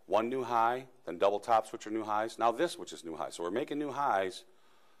got one new high, then double tops, which are new highs. Now this, which is new highs. So we're making new highs.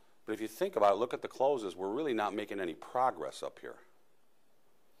 But if you think about it, look at the closes. We're really not making any progress up here.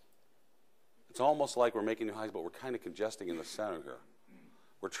 It's almost like we're making new highs, but we're kind of congesting in the center here.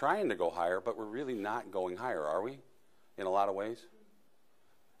 We're trying to go higher, but we're really not going higher, are we? In a lot of ways.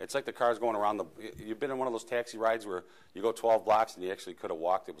 It's like the car's going around you've been in one of those taxi rides where you go 12 blocks and you actually could have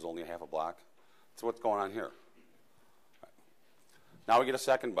walked. It was only a half a block. That's what's going on here. Now we get a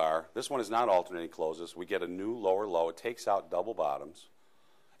second bar. This one is not alternating closes. We get a new lower low. It takes out double bottoms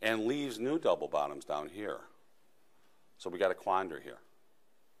and leaves new double bottoms down here. So we got a quandary here.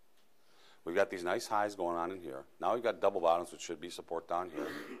 We've got these nice highs going on in here. Now we've got double bottoms, which should be support down here.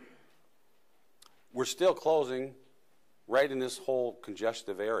 We're still closing right in this whole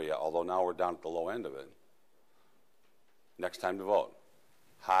congestive area, although now we're down at the low end of it. Next time to vote.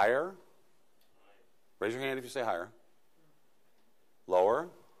 Higher? Raise your hand if you say higher. Lower?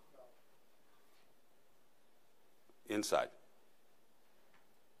 Inside.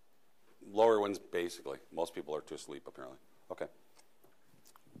 Lower wins, basically. Most people are too asleep, apparently. Okay.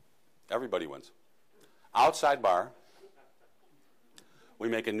 Everybody wins. Outside bar. We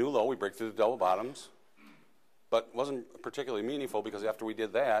make a new low. We break through the double bottoms. But it wasn't particularly meaningful because after we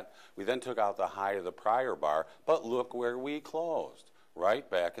did that, we then took out the high of the prior bar. But look where we closed. Right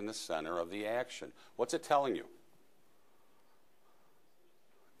back in the center of the action. What's it telling you?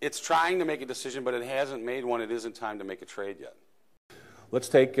 It's trying to make a decision, but it hasn't made one. It isn't time to make a trade yet. Let's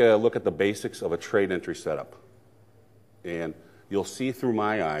take a look at the basics of a trade entry setup. And you'll see through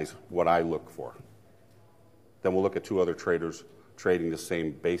my eyes what I look for. Then we'll look at 2 other traders trading the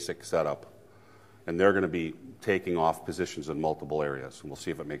same basic setup, and they're going to be taking off positions in multiple areas. And we'll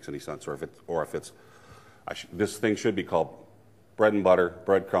see if it makes any sense, or if it's this thing should be called bread and butter,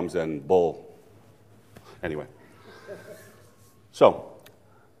 breadcrumbs, and bull. Anyway, so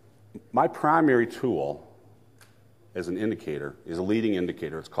my primary tool as an indicator is a leading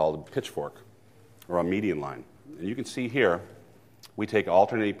indicator. It's called a pitchfork or a median line. And you can see here, we take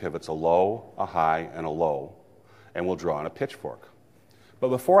alternating pivots, a low, a high, and a low, and we'll draw in a pitchfork. But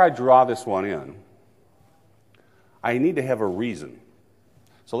before I draw this one in, I need to have a reason.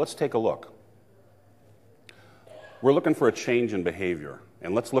 So let's take a look. We're looking for a change in behavior,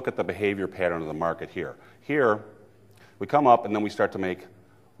 and let's look at the behavior pattern of the market here. Here, we come up and then we start to make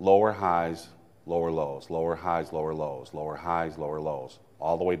lower highs, lower lows, lower highs, lower lows, lower highs, lower lows,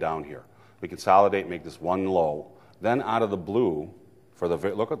 all the way down here. We consolidate, make this one low. Then out of the blue,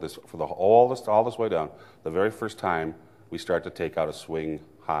 look at this, all this way down, the very first time we start to take out a swing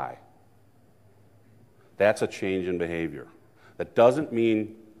high. That's a change in behavior. That doesn't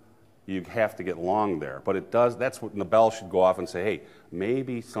mean you have to get long there, but it does. That's when the bell should go off and say, hey,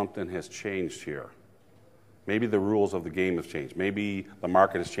 maybe something has changed here. Maybe the rules of the game have changed. Maybe the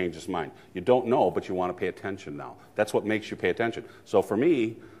market has changed its mind. You don't know, but you want to pay attention now. That's what makes you pay attention. So for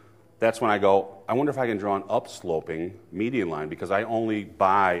me, that's when I go, I wonder if I can draw an upsloping median line, because I only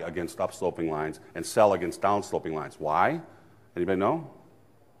buy against upsloping lines and sell against downsloping lines. Why? Anybody know?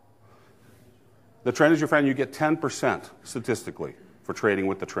 The trend is your friend. You get 10% statistically for trading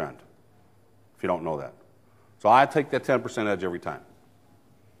with the trend, if you don't know that. So I take that 10% edge every time.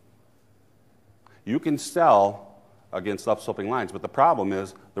 You can sell against upsloping lines, but the problem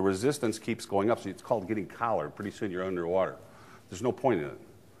is the resistance keeps going up. So it's called getting collared. Pretty soon you're underwater. There's no point in it.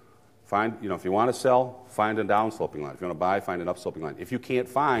 If you want to sell, find a downsloping line. If you want to buy, find an upsloping line. If you can't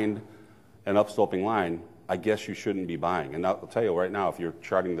find an upsloping line, I guess you shouldn't be buying. And I'll tell you right now, if you're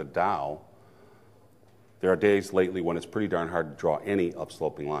charting the Dow, there are days lately when it's pretty darn hard to draw any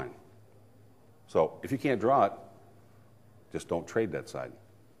upsloping line. So if you can't draw it, just don't trade that side.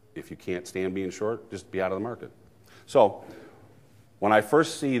 If you can't stand being short, just be out of the market. So when I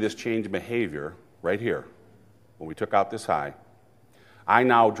first see this change in behavior right here, when we took out this high, I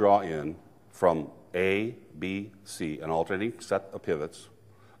now draw in from A, B, C, an alternating set of pivots,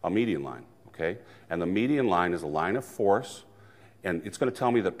 a median line, okay? And the median line is a line of force, and it's going to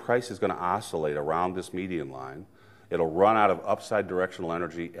tell me that price is going to oscillate around this median line. It'll run out of upside directional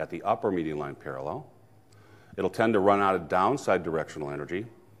energy at the upper median line parallel. It'll tend to run out of downside directional energy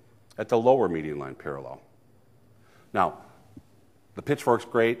at the lower median line parallel. Now, the pitchfork's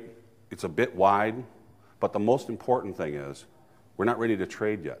great. It's a bit wide, but the most important thing is we're not ready to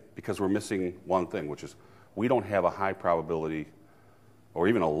trade yet because we're missing one thing, which is we don't have a high probability or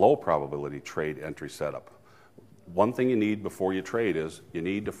even a low probability trade entry setup. One thing you need before you trade is you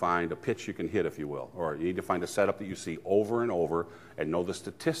need to find a pitch you can hit, if you will, or you need to find a setup that you see over and over and know the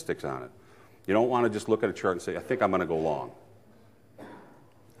statistics on it. You don't want to just look at a chart and say, I think I'm going to go long.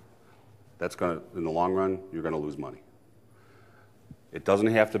 That's going to, in the long run, you're going to lose money. It doesn't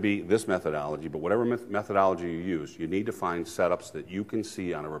have to be this methodology, but whatever methodology you use, you need to find setups that you can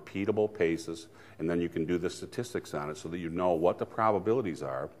see on a repeatable basis, and then you can do the statistics on it so that you know what the probabilities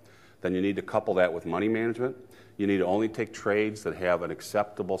are. Then you need to couple that with money management. You need to only take trades that have an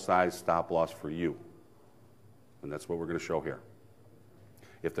acceptable size stop loss for you. And that's what we're going to show here.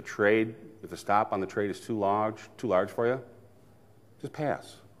 If the stop on the trade is too large for you, just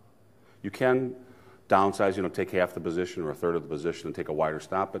pass. You can downsize, take half the position or a third of the position and take a wider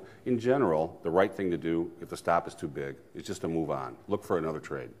stop. But in general, the right thing to do if the stop is too big is just to move on. Look for another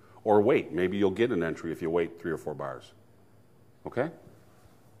trade. Or wait. Maybe you'll get an entry if you wait 3 or 4 bars. Okay?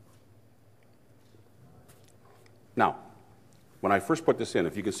 Now, when I first put this in,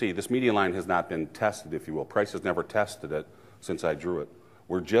 if you can see, this median line has not been tested, if you will. Price has never tested it since I drew it.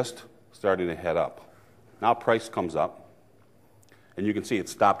 We're just starting to head up. Now price comes up. And you can see it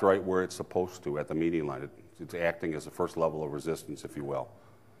stopped right where it's supposed to, at the median line. It's acting as the first level of resistance, if you will.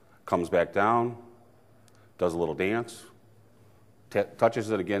 Comes back down, does a little dance, touches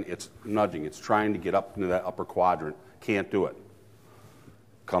it again. It's nudging. It's trying to get up into that upper quadrant. Can't do it.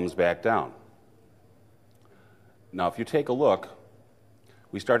 Comes back down. Now, if you take a look,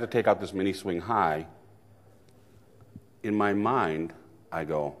 we start to take out this mini swing high. In my mind, I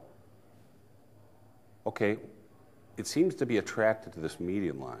go, okay, it seems to be attracted to this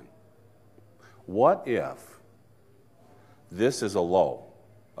median line. What if this is a low,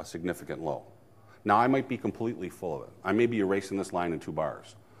 a significant low? Now, I might be completely full of it. I may be erasing this line in 2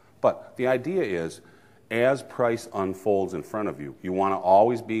 bars. But the idea is, as price unfolds in front of you, you want to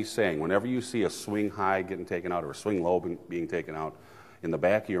always be saying, whenever you see a swing high getting taken out or a swing low being taken out, in the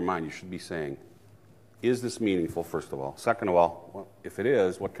back of your mind, you should be saying, is this meaningful, first of all? Second of all, well, if it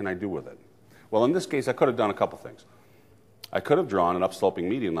is, what can I do with it? Well, in this case, I could have done a couple things. I could have drawn an upsloping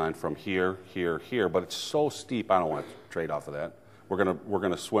median line from here, here, here, but it's so steep, I don't want to trade off of that. We're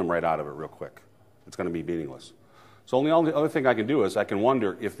gonna swim right out of it real quick. It's going to be meaningless. So the only other thing I can do is I can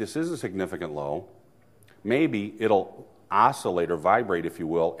wonder if this is a significant low, maybe it'll oscillate or vibrate, if you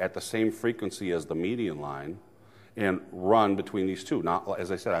will, at the same frequency as the median line and run between these two. Now,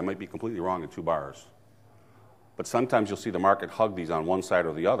 as I said, I might be completely wrong in 2 bars. But sometimes you'll see the market hug these on one side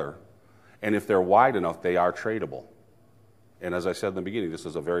or the other, and if they're wide enough, they are tradable. And as I said in the beginning, this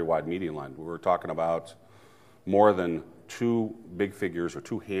is a very wide median line. We're talking about more than 2 big figures or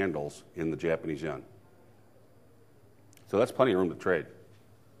 2 handles in the Japanese yen. So that's plenty of room to trade.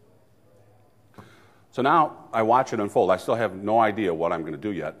 So now I watch it unfold. I still have no idea what I'm going to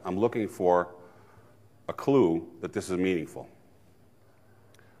do yet. I'm looking for a clue that this is meaningful.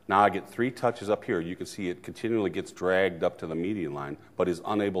 Now I get 3 touches up here. You can see it continually gets dragged up to the median line, but is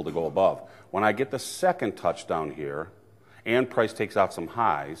unable to go above. When I get the second touch down here, and price takes out some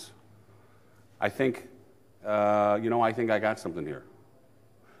highs, I think, I think I got something here.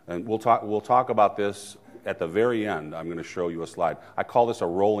 And we'll talk about this at the very end. I'm going to show you a slide. I call this a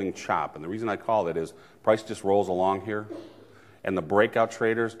rolling chop, and the reason I call it is price just rolls along here, and the breakout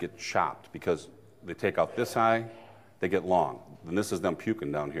traders get chopped because they take out this high, they get long. Then this is them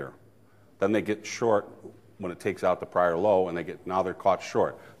puking down here. Then they get short when it takes out the prior low, and now they're caught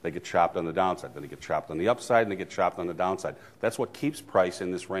short. They get chopped on the downside. Then they get chopped on the upside, and they get chopped on the downside. That's what keeps price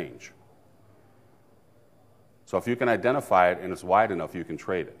in this range. So if you can identify it and it's wide enough, you can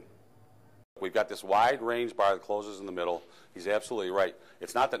trade it. We've got this wide range bar that closes in the middle. He's absolutely right.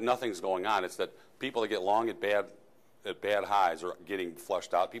 It's not that nothing's going on. It's that people that get long at bad highs are getting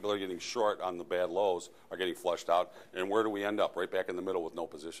flushed out. People that are getting short on the bad lows are getting flushed out. And where do we end up? Right back in the middle with no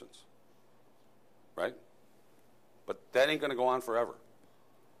positions. Right? But that ain't going to go on forever.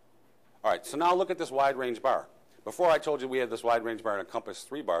 All right, so now look at this wide range bar. Before I told you we had this wide range bar and encompassed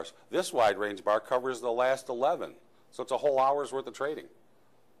 3 bars. This wide range bar covers the last 11. So it's a whole hour's worth of trading.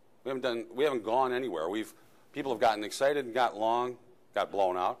 We haven't gone anywhere. People have gotten excited and got long, got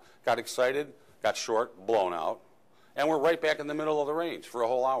blown out, got excited, got short, blown out, and we're right back in the middle of the range for a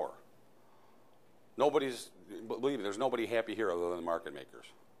whole hour. Believe me, there's nobody happy here other than the market makers.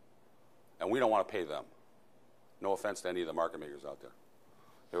 And we don't want to pay them. No offense to any of the market makers out there.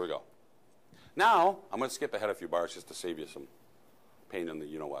 Here we go. Now, I'm going to skip ahead a few bars just to save you some pain in the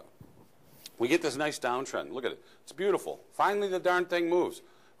you-know-what. We get this nice downtrend. Look at it. It's beautiful. Finally, the darn thing moves.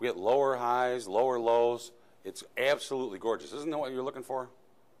 We get lower highs, lower lows. It's absolutely gorgeous. Isn't that what you're looking for?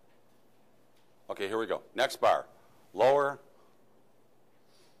 Okay, here we go. Next bar. Lower,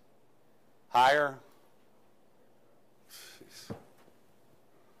 higher. Jeez.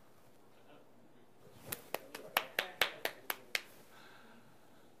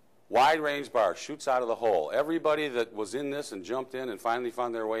 Wide range bar shoots out of the hole. Everybody that was in this and jumped in and finally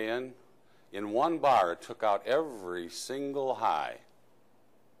found their way in one bar, it took out every single high.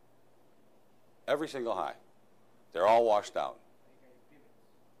 Every single high. They're all washed out.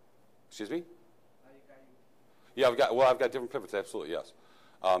 Excuse me? Yeah, I've got different pivots, absolutely, yes.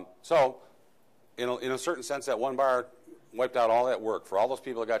 So, in a certain sense, that one bar wiped out all that work. For all those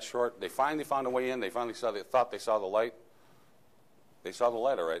people that got short, they finally found a way in. They finally thought they saw the light. They saw the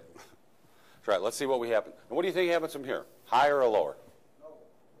light, all right. All right, let's see what we happen. And what do you think happens from here? Higher or lower?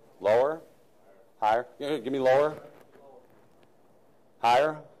 Lower? Higher? Give me lower.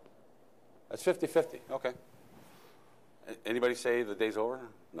 Higher? That's 50-50. Okay. Anybody say the day's over?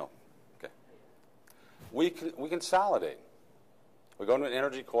 No. Okay. We consolidate. We go into an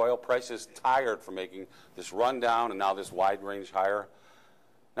energy coil. Price is tired from making this run down and now this wide range higher.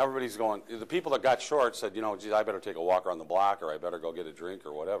 Now everybody's going, the people that got short said, geez, I better take a walk around the block or I better go get a drink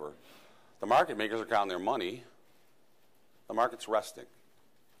or whatever. The market makers are counting their money. The market's resting.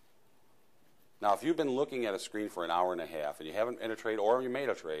 Now, if you've been looking at a screen for an hour and a half and you haven't entered a trade or you made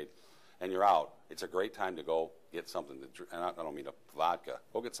a trade and you're out, it's a great time to go get something to drink. And I don't mean a vodka.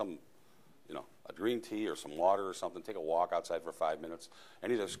 Go get some, a green tea or some water or something. Take a walk outside for 5 minutes.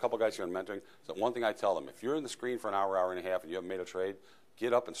 There's a couple guys here in mentoring. So one thing I tell them, if you're in the screen for an hour, hour and a half and you haven't made a trade,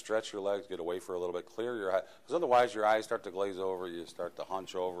 get up and stretch your legs, get away for a little bit, clear your eyes. Because otherwise your eyes start to glaze over, you start to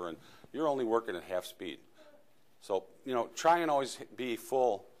hunch over, and you're only working at half speed. So, try and always be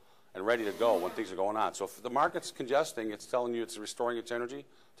full and ready to go when things are going on. So if the market's congesting, it's telling you it's restoring its energy,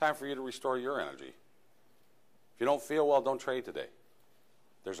 time for you to restore your energy. If you don't feel well, don't trade today.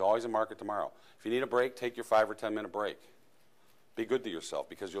 There's always a market tomorrow. If you need a break, take your 5 or 10 minute break. Be good to yourself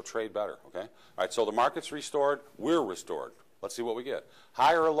because you'll trade better, okay? All right, so the market's restored. We're restored. Let's see what we get.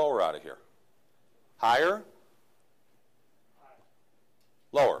 Higher or lower out of here? Higher?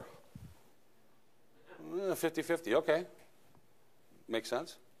 Lower? 50-50, okay. Makes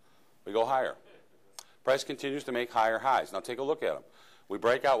sense. We go higher. Price continues to make higher highs. Now take a look at them. We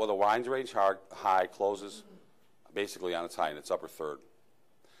break out with a wide range high, closes basically on its high in its upper third.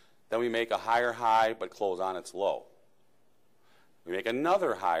 Then we make a higher high but close on its low. We make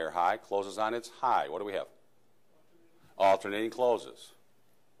another higher high, closes on its high. What do we have? Alternating closes,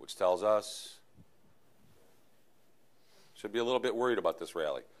 which tells us should be a little bit worried about this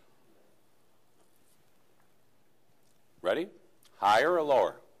rally. Ready? Higher or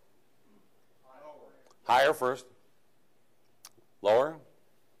lower? Higher first. Lower?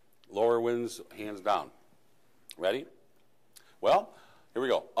 Lower wins hands down. Ready? Well, here we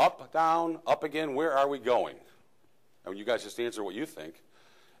go. Up, down, up again. Where are we going? And you guys just answer what you think.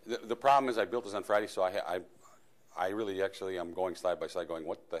 The problem is I built this on Friday, so I really actually am going side by side going,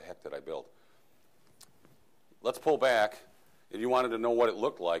 what the heck did I build? Let's pull back. If you wanted to know what it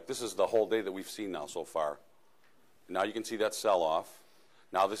looked like, this is the whole day that we've seen now so far. Now you can see that sell-off.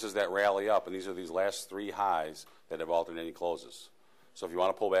 Now this is that rally up, and these are these last 3 highs that have alternating closes. So if you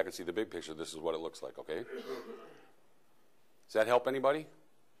want to pull back and see the big picture, this is what it looks like, okay? Does that help anybody?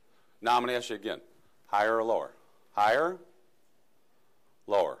 Now I'm going to ask you again. Higher or lower? Higher?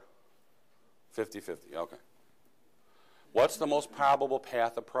 Lower? 50-50, okay. What's the most probable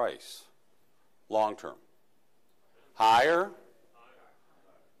path of price? Long term. Higher?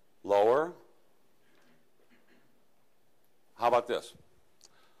 Lower? How about this?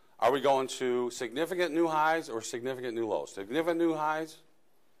 Are we going to significant new highs or significant new lows? Significant new highs?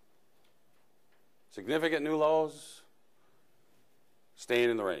 Significant new lows?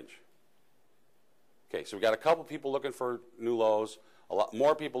 Staying in the range. Okay, so we've got a couple people looking for new lows, a lot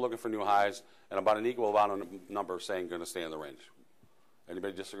more people looking for new highs, and about an equal amount of number saying going to stay in the range.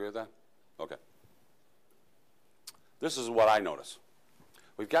 Anybody disagree with that? Okay. This is what I notice.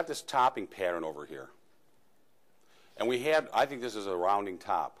 We've got this topping pattern over here. And we had, I think this is a rounding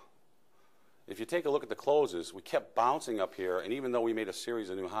top. If you take a look at the closes, we kept bouncing up here, and even though we made a series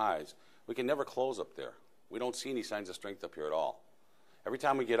of new highs, we can never close up there. We don't see any signs of strength up here at all. Every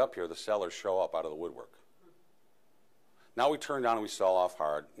time we get up here, the sellers show up out of the woodwork. Now we turn down and we sell off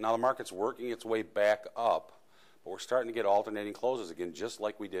hard. Now the market's working its way back up, but we're starting to get alternating closes again, just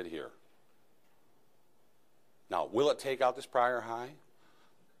like we did here. Now, will it take out this prior high?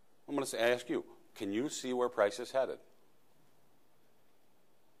 I'm going to ask you, can you see where price is headed?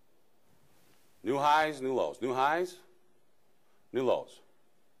 New highs, new lows. New highs, new lows.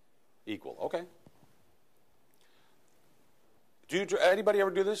 Equal, okay. Anybody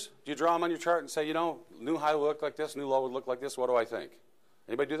ever do this? Do you draw them on your chart and say, you know, new high would look like this, new low would look like this, what do I think?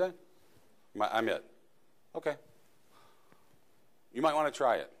 Anybody do that? I'm it. Okay. You might want to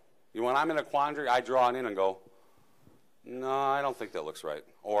try it. When I'm in a quandary, I draw it in and go, no, I don't think that looks right.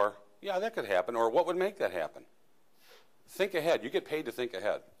 Or, yeah, that could happen. Or, what would make that happen? Think ahead. You get paid to think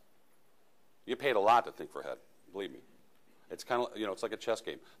ahead. You get paid a lot to think ahead, believe me. It's kind of, it's like a chess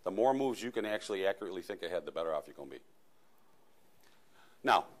game. The more moves you can actually accurately think ahead, the better off you're going to be.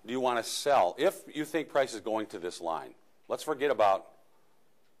 Now, do you want to sell? If you think price is going to this line, let's forget about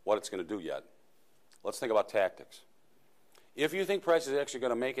what it's going to do yet. Let's think about tactics. If you think price is actually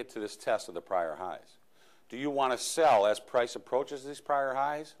going to make it to this test of the prior highs, do you want to sell as price approaches these prior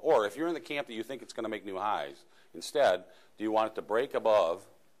highs? Or if you're in the camp that you think it's going to make new highs, instead, do you want it to break above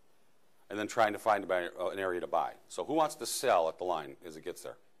and then trying to find an area to buy? So who wants to sell at the line as it gets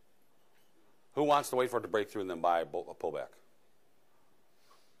there? Who wants to wait for it to break through and then buy a pullback?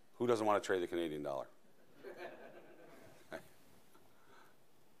 Who doesn't want to trade the Canadian dollar? Okay.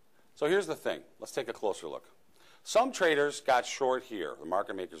 So here's the thing. Let's take a closer look. Some traders got short here, the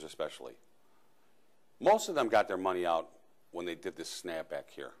market makers especially. Most of them got their money out when they did this snapback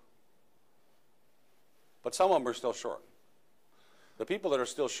here. But some of them are still short. The people that are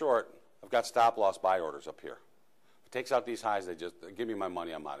still short have got stop-loss buy orders up here. If it takes out these highs, they just give me my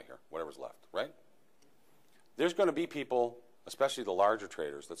money, I'm out of here, whatever's left, right? There's going to be people, especially the larger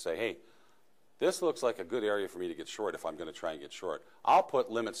traders, that say, hey, this looks like a good area for me to get short if I'm going to try and get short. I'll put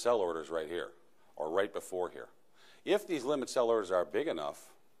limit sell orders right here or right before here. If these limit sell orders are big enough,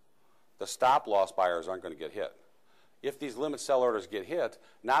 the stop-loss buyers aren't going to get hit. If these limit sell orders get hit,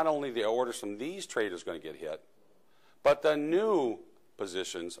 not only the orders from these traders going to get hit, but the new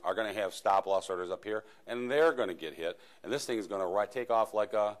positions are going to have stop-loss orders up here, and they're going to get hit, and this thing is going to take off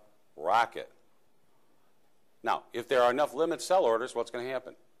like a rocket. Now, if there are enough limit sell orders, what's going to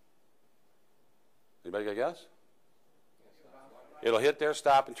happen? Anybody got a guess? It'll hit there,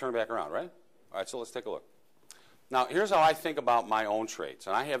 stop, and turn back around, right? All right, so let's take a look. Now, here's how I think about my own trades.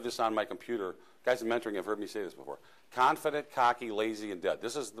 And I have this on my computer. Guys in mentoring have heard me say this before. Confident, cocky, lazy, and dead.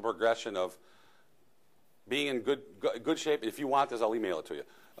 This is the progression of being in good shape. If you want this, I'll email it to you.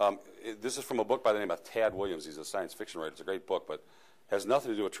 This is from a book by the name of Tad Williams. He's a science fiction writer. It's a great book, but has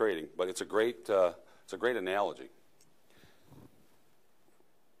nothing to do with trading. But it's a great analogy.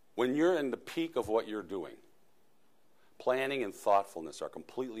 When you're in the peak of what you're doing, planning and thoughtfulness are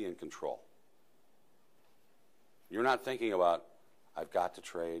completely in control. You're not thinking about, I've got to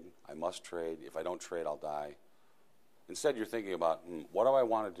trade, I must trade, if I don't trade, I'll die. Instead, you're thinking about, what do I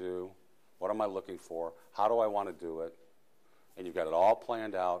want to do? What am I looking for? How do I want to do it? And you've got it all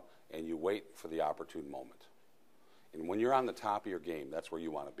planned out, and you wait for the opportune moment. And when you're on the top of your game, that's where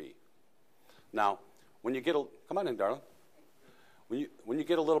you want to be. Now, when you get come on in, darling. When you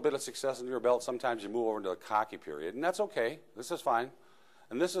get a little bit of success under your belt, sometimes you move over into a cocky period, and that's okay. This is fine.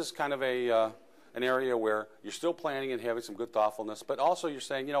 And this is kind of an area where you're still planning and having some good thoughtfulness, but also you're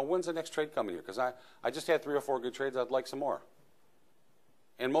saying, when's the next trade coming here? Because I just had 3 or 4 good trades. I'd like some more.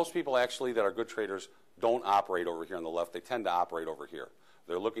 And most people actually that are good traders don't operate over here on the left. They tend to operate over here.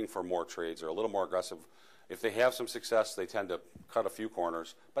 They're looking for more trades. They're a little more aggressive. If they have some success, they tend to cut a few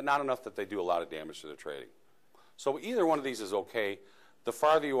corners, but not enough that they do a lot of damage to their trading. So either one of these is okay. The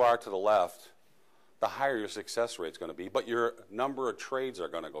farther you are to the left, the higher your success rate is going to be, but your number of trades are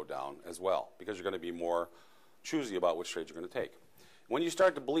going to go down as well because you're going to be more choosy about which trades you're going to take. When you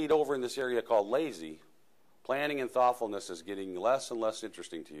start to bleed over in this area called lazy, planning and thoughtfulness is getting less and less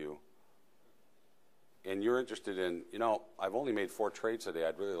interesting to you, and you're interested in, I've only made 4 trades today.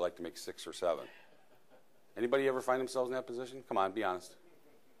 I'd really like to make 6 or 7. Anybody ever find themselves in that position? Come on, be honest.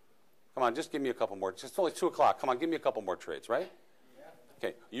 Come on, just give me a couple more. It's only 2 o'clock. Come on, give me a couple more trades, right?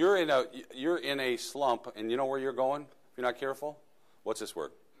 Okay, you're in a slump, and you know where you're going if you're not careful? What's this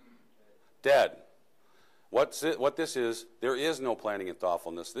word? Dead. What this is, there is no planning and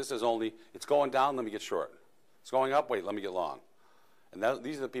thoughtfulness. This is only, it's going down, let me get short. It's going up, wait, let me get long. And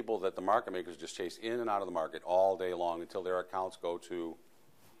these are the people that the market makers just chase in and out of the market all day long until their accounts go to,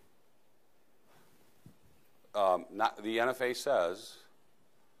 the NFA says,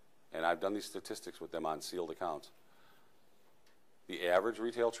 and I've done these statistics with them on sealed accounts, the average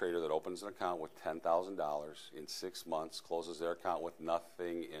retail trader that opens an account with $10,000 in 6 months closes their account with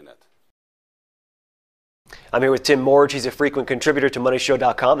nothing in it. I'm here with Tim Morge. He's a frequent contributor to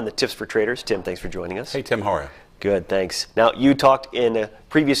MoneyShow.com and the Tips for Traders. Tim, thanks for joining us. Hey, Tim, how are you? Good, thanks. Now, you talked in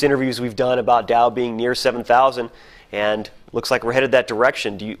previous interviews we've done about Dow being near 7,000, and looks like we're headed that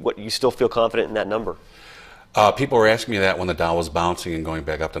direction. Do you still feel confident in that number? People were asking me that when the Dow was bouncing and going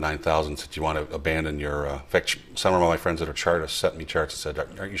back up to 9,000, said you want to abandon your, in fact, some of my friends that are chartists sent me charts and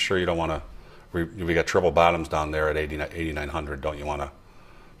said, aren't you sure you don't want to, we got triple bottoms down there at 8,900, don't you want to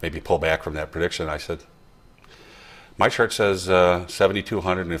maybe pull back from that prediction? I said, my chart says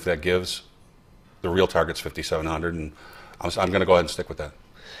 7,200, and if that gives, the real target's 5,700, and I'm going to go ahead and stick with that.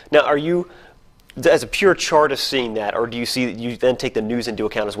 Now, are you, as a pure chartist, seeing that, or do you see that you then take the news into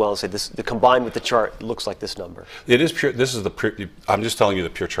account as well and say the combined with the chart looks like this number? It is pure. This is the pure, I'm just telling you the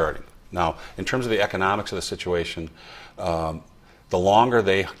pure charting. Now, in terms of the economics of the situation, the longer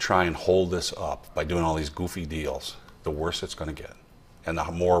they try and hold this up by doing all these goofy deals, the worse it's going to get, and the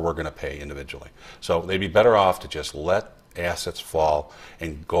more we're going to pay individually. So they'd be better off to just let assets fall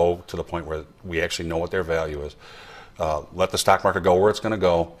and go to the point where we actually know what their value is. Let the stock market go where it's going to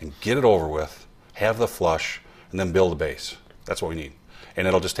go and get it over with. Have the flush, and then build a base. That's what we need. And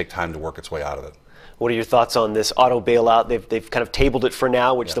it'll just take time to work its way out of it. What are your thoughts on this auto bailout? They've kind of tabled it for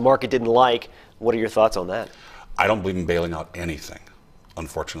now, which the market didn't like. What are your thoughts on that? I don't believe in bailing out anything,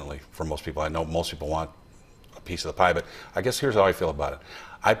 unfortunately, for most people. I know most people want a piece of the pie, but I guess here's how I feel about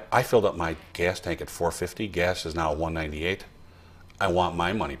it. I filled up my gas tank at $4.50. Gas is now $1.98. I want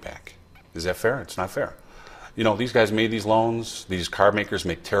my money back. Is that fair? It's not fair. These guys made these loans. These car makers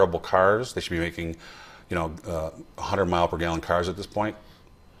make terrible cars. They should be making, 100 mile per gallon cars at this point.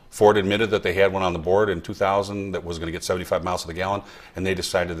 Ford admitted that they had one on the board in 2000 that was going to get 75 miles to the gallon, and they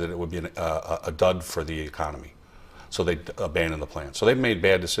decided that it would be a dud for the economy. So they abandoned the plan. So they've made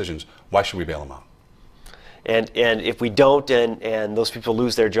bad decisions. Why should we bail them out? And if we don't, and those people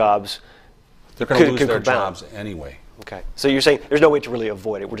lose their jobs, they're going to lose their jobs anyway. Okay. So you're saying there's no way to really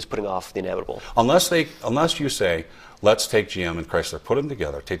avoid it. We're just putting off the inevitable. Unless you say, let's take GM and Chrysler, put them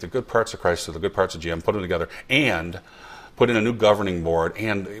together, take the good parts of Chrysler, the good parts of GM, put them together, and put in a new governing board.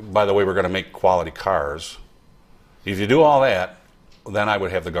 And by the way, we're going to make quality cars. If you do all that, then I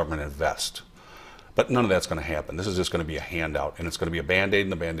would have the government invest. But none of that's going to happen. This is just going to be a handout, and it's going to be a Band-Aid,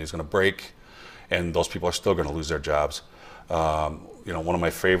 and the Band-Aid is going to break, and those people are still going to lose their jobs. You know, one of my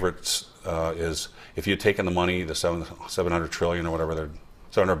favorites is if you had taken the money, the 700 trillion or whatever,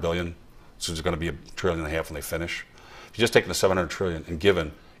 700 billion, so it's going to be $1.5 trillion when they finish. If you just taken the 700 trillion and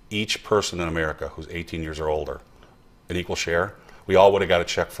given each person in America who's 18 years or older an equal share, we all would have got a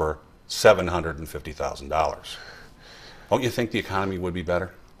check for $750,000. Don't you think the economy would be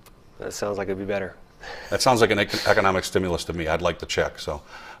better? That sounds like it'd be better. That sounds like an economic stimulus to me. I'd like the check. So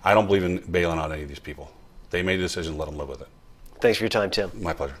I don't believe in bailing out any of these people. They made a decision, let them live with it. Thanks for your time, Tim.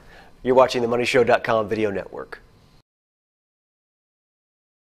 My pleasure. You're watching the MoneyShow.com video network.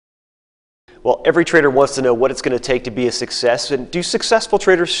 Well, every trader wants to know what it's going to take to be a success. And do successful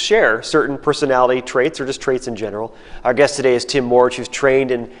traders share certain personality traits or just traits in general? Our guest today is Tim Morge, who's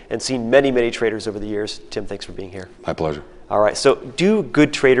trained and seen many traders over the years. Tim, thanks for being here. My pleasure. All right, so do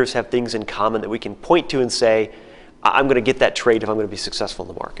good traders have things in common that we can point to and say, I'm going to get that trade if I'm going to be successful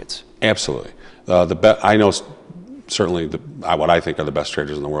in the markets? Absolutely. I know certainly what I think are the best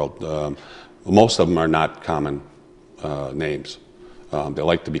traders in the world. Most of them are not common names. They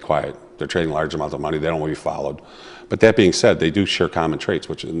like to be quiet. They're trading large amounts of money. They don't want to be followed. But that being said, they do share common traits,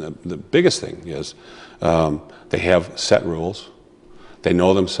 which the biggest thing is they have set rules. They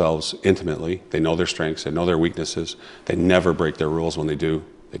know themselves intimately. They know their strengths. They know their weaknesses. They never break their rules when they do.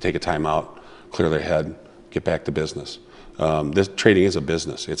 They take a time out, clear their head, get back to business. This trading is a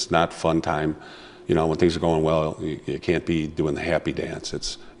business. It's not fun time. You know, when things are going well, you can't be doing the happy dance.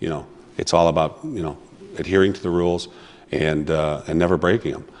 It's, you know, it's all about, you know, adhering to the rules and never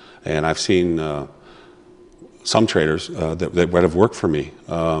breaking them. And I've seen some traders that would have worked for me.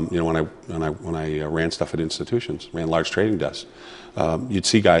 You know, when I ran stuff at institutions, ran large trading desks, you'd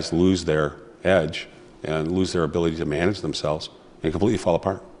see guys lose their edge and lose their ability to manage themselves and completely fall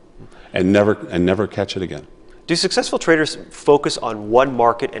apart, and never catch it again. Do successful traders focus on one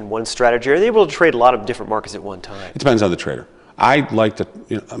market and one strategy? Are they able to trade a lot of different markets at one time? It depends on the trader. I like to,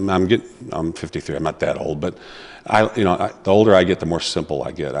 you know, I'm 53. I'm not that old, but the older I get, the more simple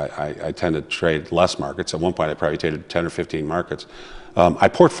I get. I tend to trade less markets. At one point, I probably traded 10 or 15 markets. I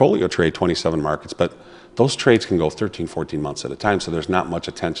portfolio trade 27 markets, but those trades can go 13, 14 months at a time, so there's not much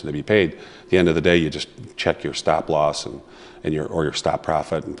attention to be paid. At the end of the day, you just check your stop loss and your stop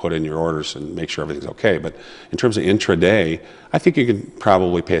profit and put in your orders and make sure everything's okay. But in terms of intraday, I think you can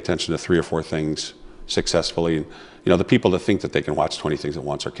probably pay attention to 3 or 4 things successfully. And, you know, the people that think that they can watch 20 things at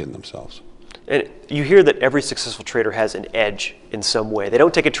once are kidding themselves. And you hear that every successful trader has an edge in some way. They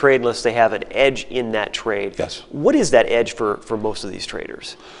don't take a trade unless they have an edge in that trade. Yes. What is that edge for most of these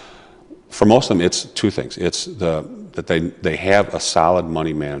traders? For most of them, it's 2 things. It's that they have a solid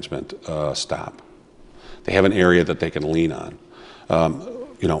money management stop. They have an area that they can lean on.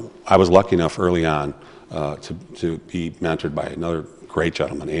 You know, I was lucky enough early on to be mentored by another great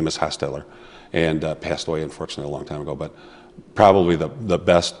gentleman, Amos Hosteller, and passed away, unfortunately, a long time ago, but probably the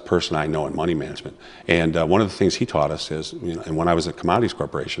best person I know in money management. And one of the things he taught us is, you know, and when I was at Commodities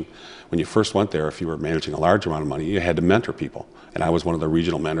Corporation, when you first went there, if you were managing a large amount of money, you had to mentor people. And I was one of the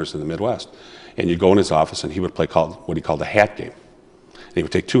regional mentors in the Midwest. And you'd go in his office, and he would play what he called the hat game. And he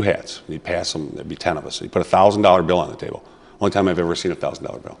would take 2 hats, and he'd pass them, there'd be 10 of us. He'd put a $1,000 bill on the table. Only time I've ever seen a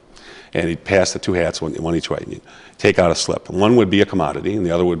 $1,000 bill. And he'd pass the 2 hats, one each way, and you'd take out a slip. One would be a commodity, and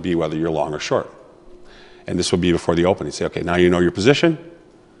the other would be whether you're long or short. And this would be before the open. He'd say, okay, now you know your position.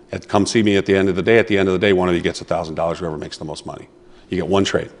 Come see me at the end of the day. At the end of the day, one of you gets $1,000, whoever makes the most money. You get 1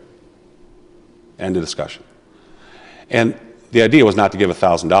 trade. End of discussion. And the idea was not to give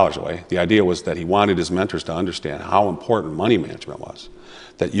 $1,000 away. The idea was that he wanted his mentors to understand how important money management was.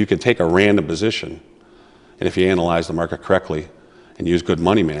 That you could take a random position, and if you analyze the market correctly and use good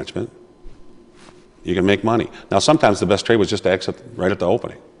money management, you can make money. Now, sometimes the best trade was just to exit right at the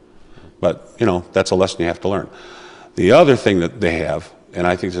opening. But, you know, that's a lesson you have to learn. The other thing that they have, and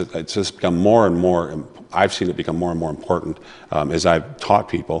I think it's just become more and more, I've seen it become more and more important as I've taught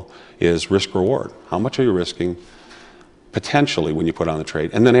people, is risk reward. How much are you risking potentially when you put on the trade?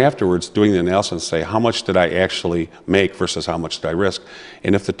 And then afterwards, doing the analysis and say, how much did I actually make versus how much did I risk?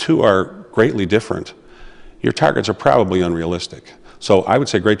 And if the two are greatly different, your targets are probably unrealistic. So I would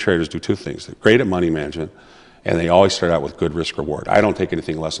say great traders do 2 things. They're great at money management, and they always start out with good risk reward. I don't take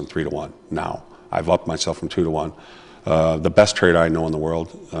anything less than 3 to 1 now. I've upped myself from 2 to 1. The best trader I know in the world,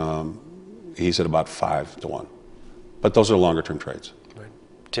 he's at about 5 to 1. But those are longer term trades. Right.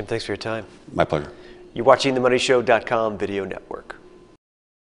 Tim, thanks for your time. My pleasure. You're watching the MoneyShow.com video network.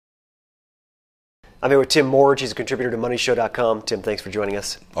 I'm here with Tim Morge. He's a contributor to MoneyShow.com. Tim, thanks for joining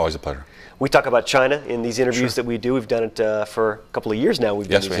us. Always a pleasure. We talk about China in these interviews that we do. We've done it for a couple of years now. We've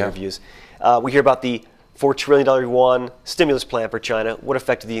done these interviews. We hear about the $4 trillion yuan stimulus plan for China. What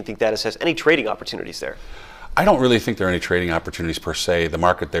effect do you think that has? Any trading opportunities there? I don't really think there are any trading opportunities per se. The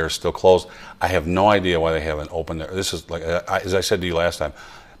market there is still closed. I have no idea why they haven't opened there. This is like, as I said to you last time,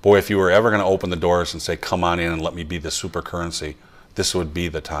 boy, if you were ever going to open the doors and say, come on in and let me be the super currency, this would be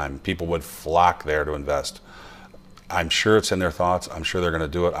the time. People would flock there to invest. I'm sure it's in their thoughts. I'm sure they're going to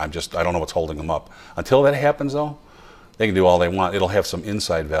do it. I don't know what's holding them up. Until that happens, though, they can do all they want. It'll have some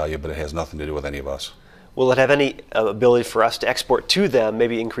inside value, but it has nothing to do with any of us. Will it have any ability for us to export to them,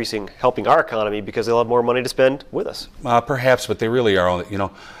 maybe helping our economy because they'll have more money to spend with us? Perhaps, but they really are,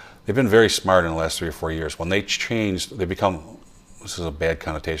 they've been very smart in the last 3 or 4 years. When they changed, they become, this is a bad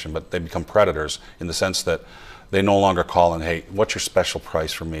connotation, but they become predators in the sense that they no longer call in, hey, what's your special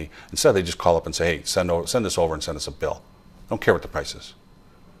price for me? Instead, they just call up and say, hey, send this over and send us a bill. Don't care what the price is.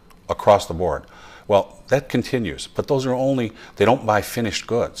 Across the board. Well, that continues, but those are they don't buy finished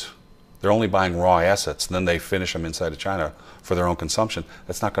goods. They're only buying raw assets, and then they finish them inside of China for their own consumption.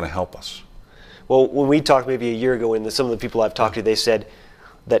 That's not going to help us. Well, when we talked maybe a year ago, and some of the people I've talked to, they said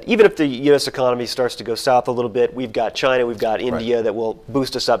that even if the U.S. economy starts to go south a little bit, we've got China, we've got India that will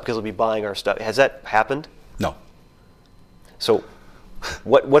boost us up because they'll be buying our stuff. Has that happened? No. So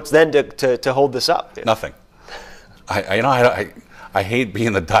what's then to hold this up? Nothing. I hate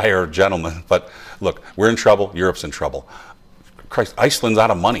being the dire gentleman, but look, we're in trouble. Europe's in trouble. Christ, Iceland's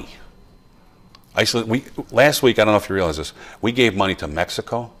out of money. Last week, I don't know if you realize this, we gave money to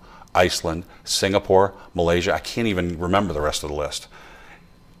Mexico, Iceland, Singapore, Malaysia. I can't even remember the rest of the list.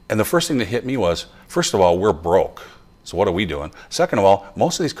 And the first thing that hit me was, first of all, we're broke. So what are we doing? Second of all,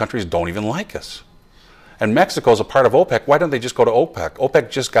 most of these countries don't even like us. And Mexico's a part of OPEC. Why don't they just go to OPEC?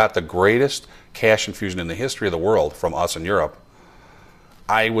 OPEC just got the greatest cash infusion in the history of the world from us in Europe.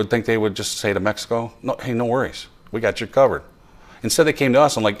 I would think they would just say to Mexico, no, hey, no worries. We got you covered. Instead, they came to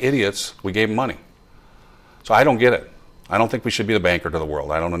us and like idiots, we gave them money. So I don't get it. I don't think we should be the banker to the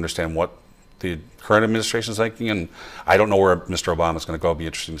world. I don't understand what the current administration is thinking, and I don't know where Mr. Obama is going to go. It'll be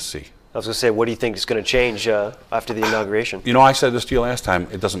interesting to see. I was going to say, what do you think is going to change after the inauguration? I said this to you last time.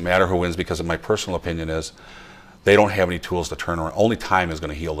 It doesn't matter who wins because my personal opinion is they don't have any tools to turn around. Only time is going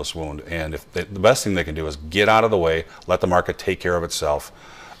to heal this wound. And the best thing they can do is get out of the way, let the market take care of itself.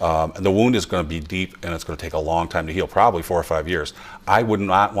 And the wound is going to be deep, and it's going to take a long time to heal, probably 4 or 5 years. I would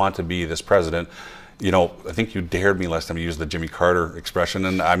not want to be this president. I think you dared me last time to use the Jimmy Carter expression,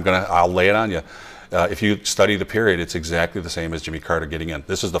 and I'll lay it on you. If you study the period, it's exactly the same as Jimmy Carter getting in.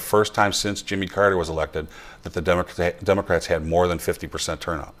 This is the first time since Jimmy Carter was elected that the Democrats had more than 50%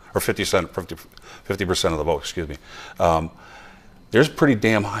 turnout, or 50% of the vote, excuse me. There's pretty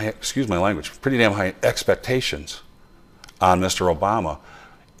damn high, excuse my language, pretty damn high expectations on Mr. Obama.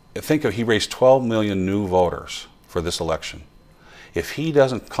 He raised 12 million new voters for this election. If he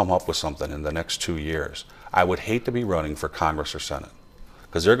doesn't come up with something in the next 2 years, I would hate to be running for Congress or Senate,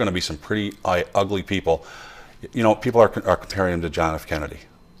 because there are going to be some pretty ugly people. People are comparing him to John F. Kennedy.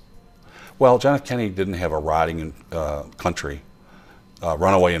 Well, John F. Kennedy didn't have a rotting country,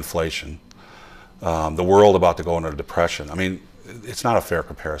 runaway inflation, the world about to go into a depression. I mean, it's not a fair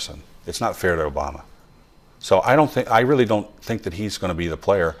comparison. It's not fair to Obama. So I really don't think that he's going to be the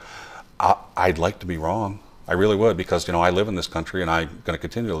player. I'd like to be wrong. I really would, because I live in this country and I'm going to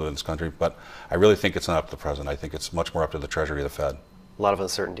continue to live in this country, but I really think it's not up to the president. I think it's much more up to the Treasury of the Fed. A lot of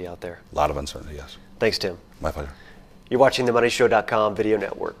uncertainty out there. A lot of uncertainty, yes. Thanks, Tim. My pleasure. You're watching the MoneyShow.com video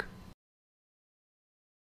network.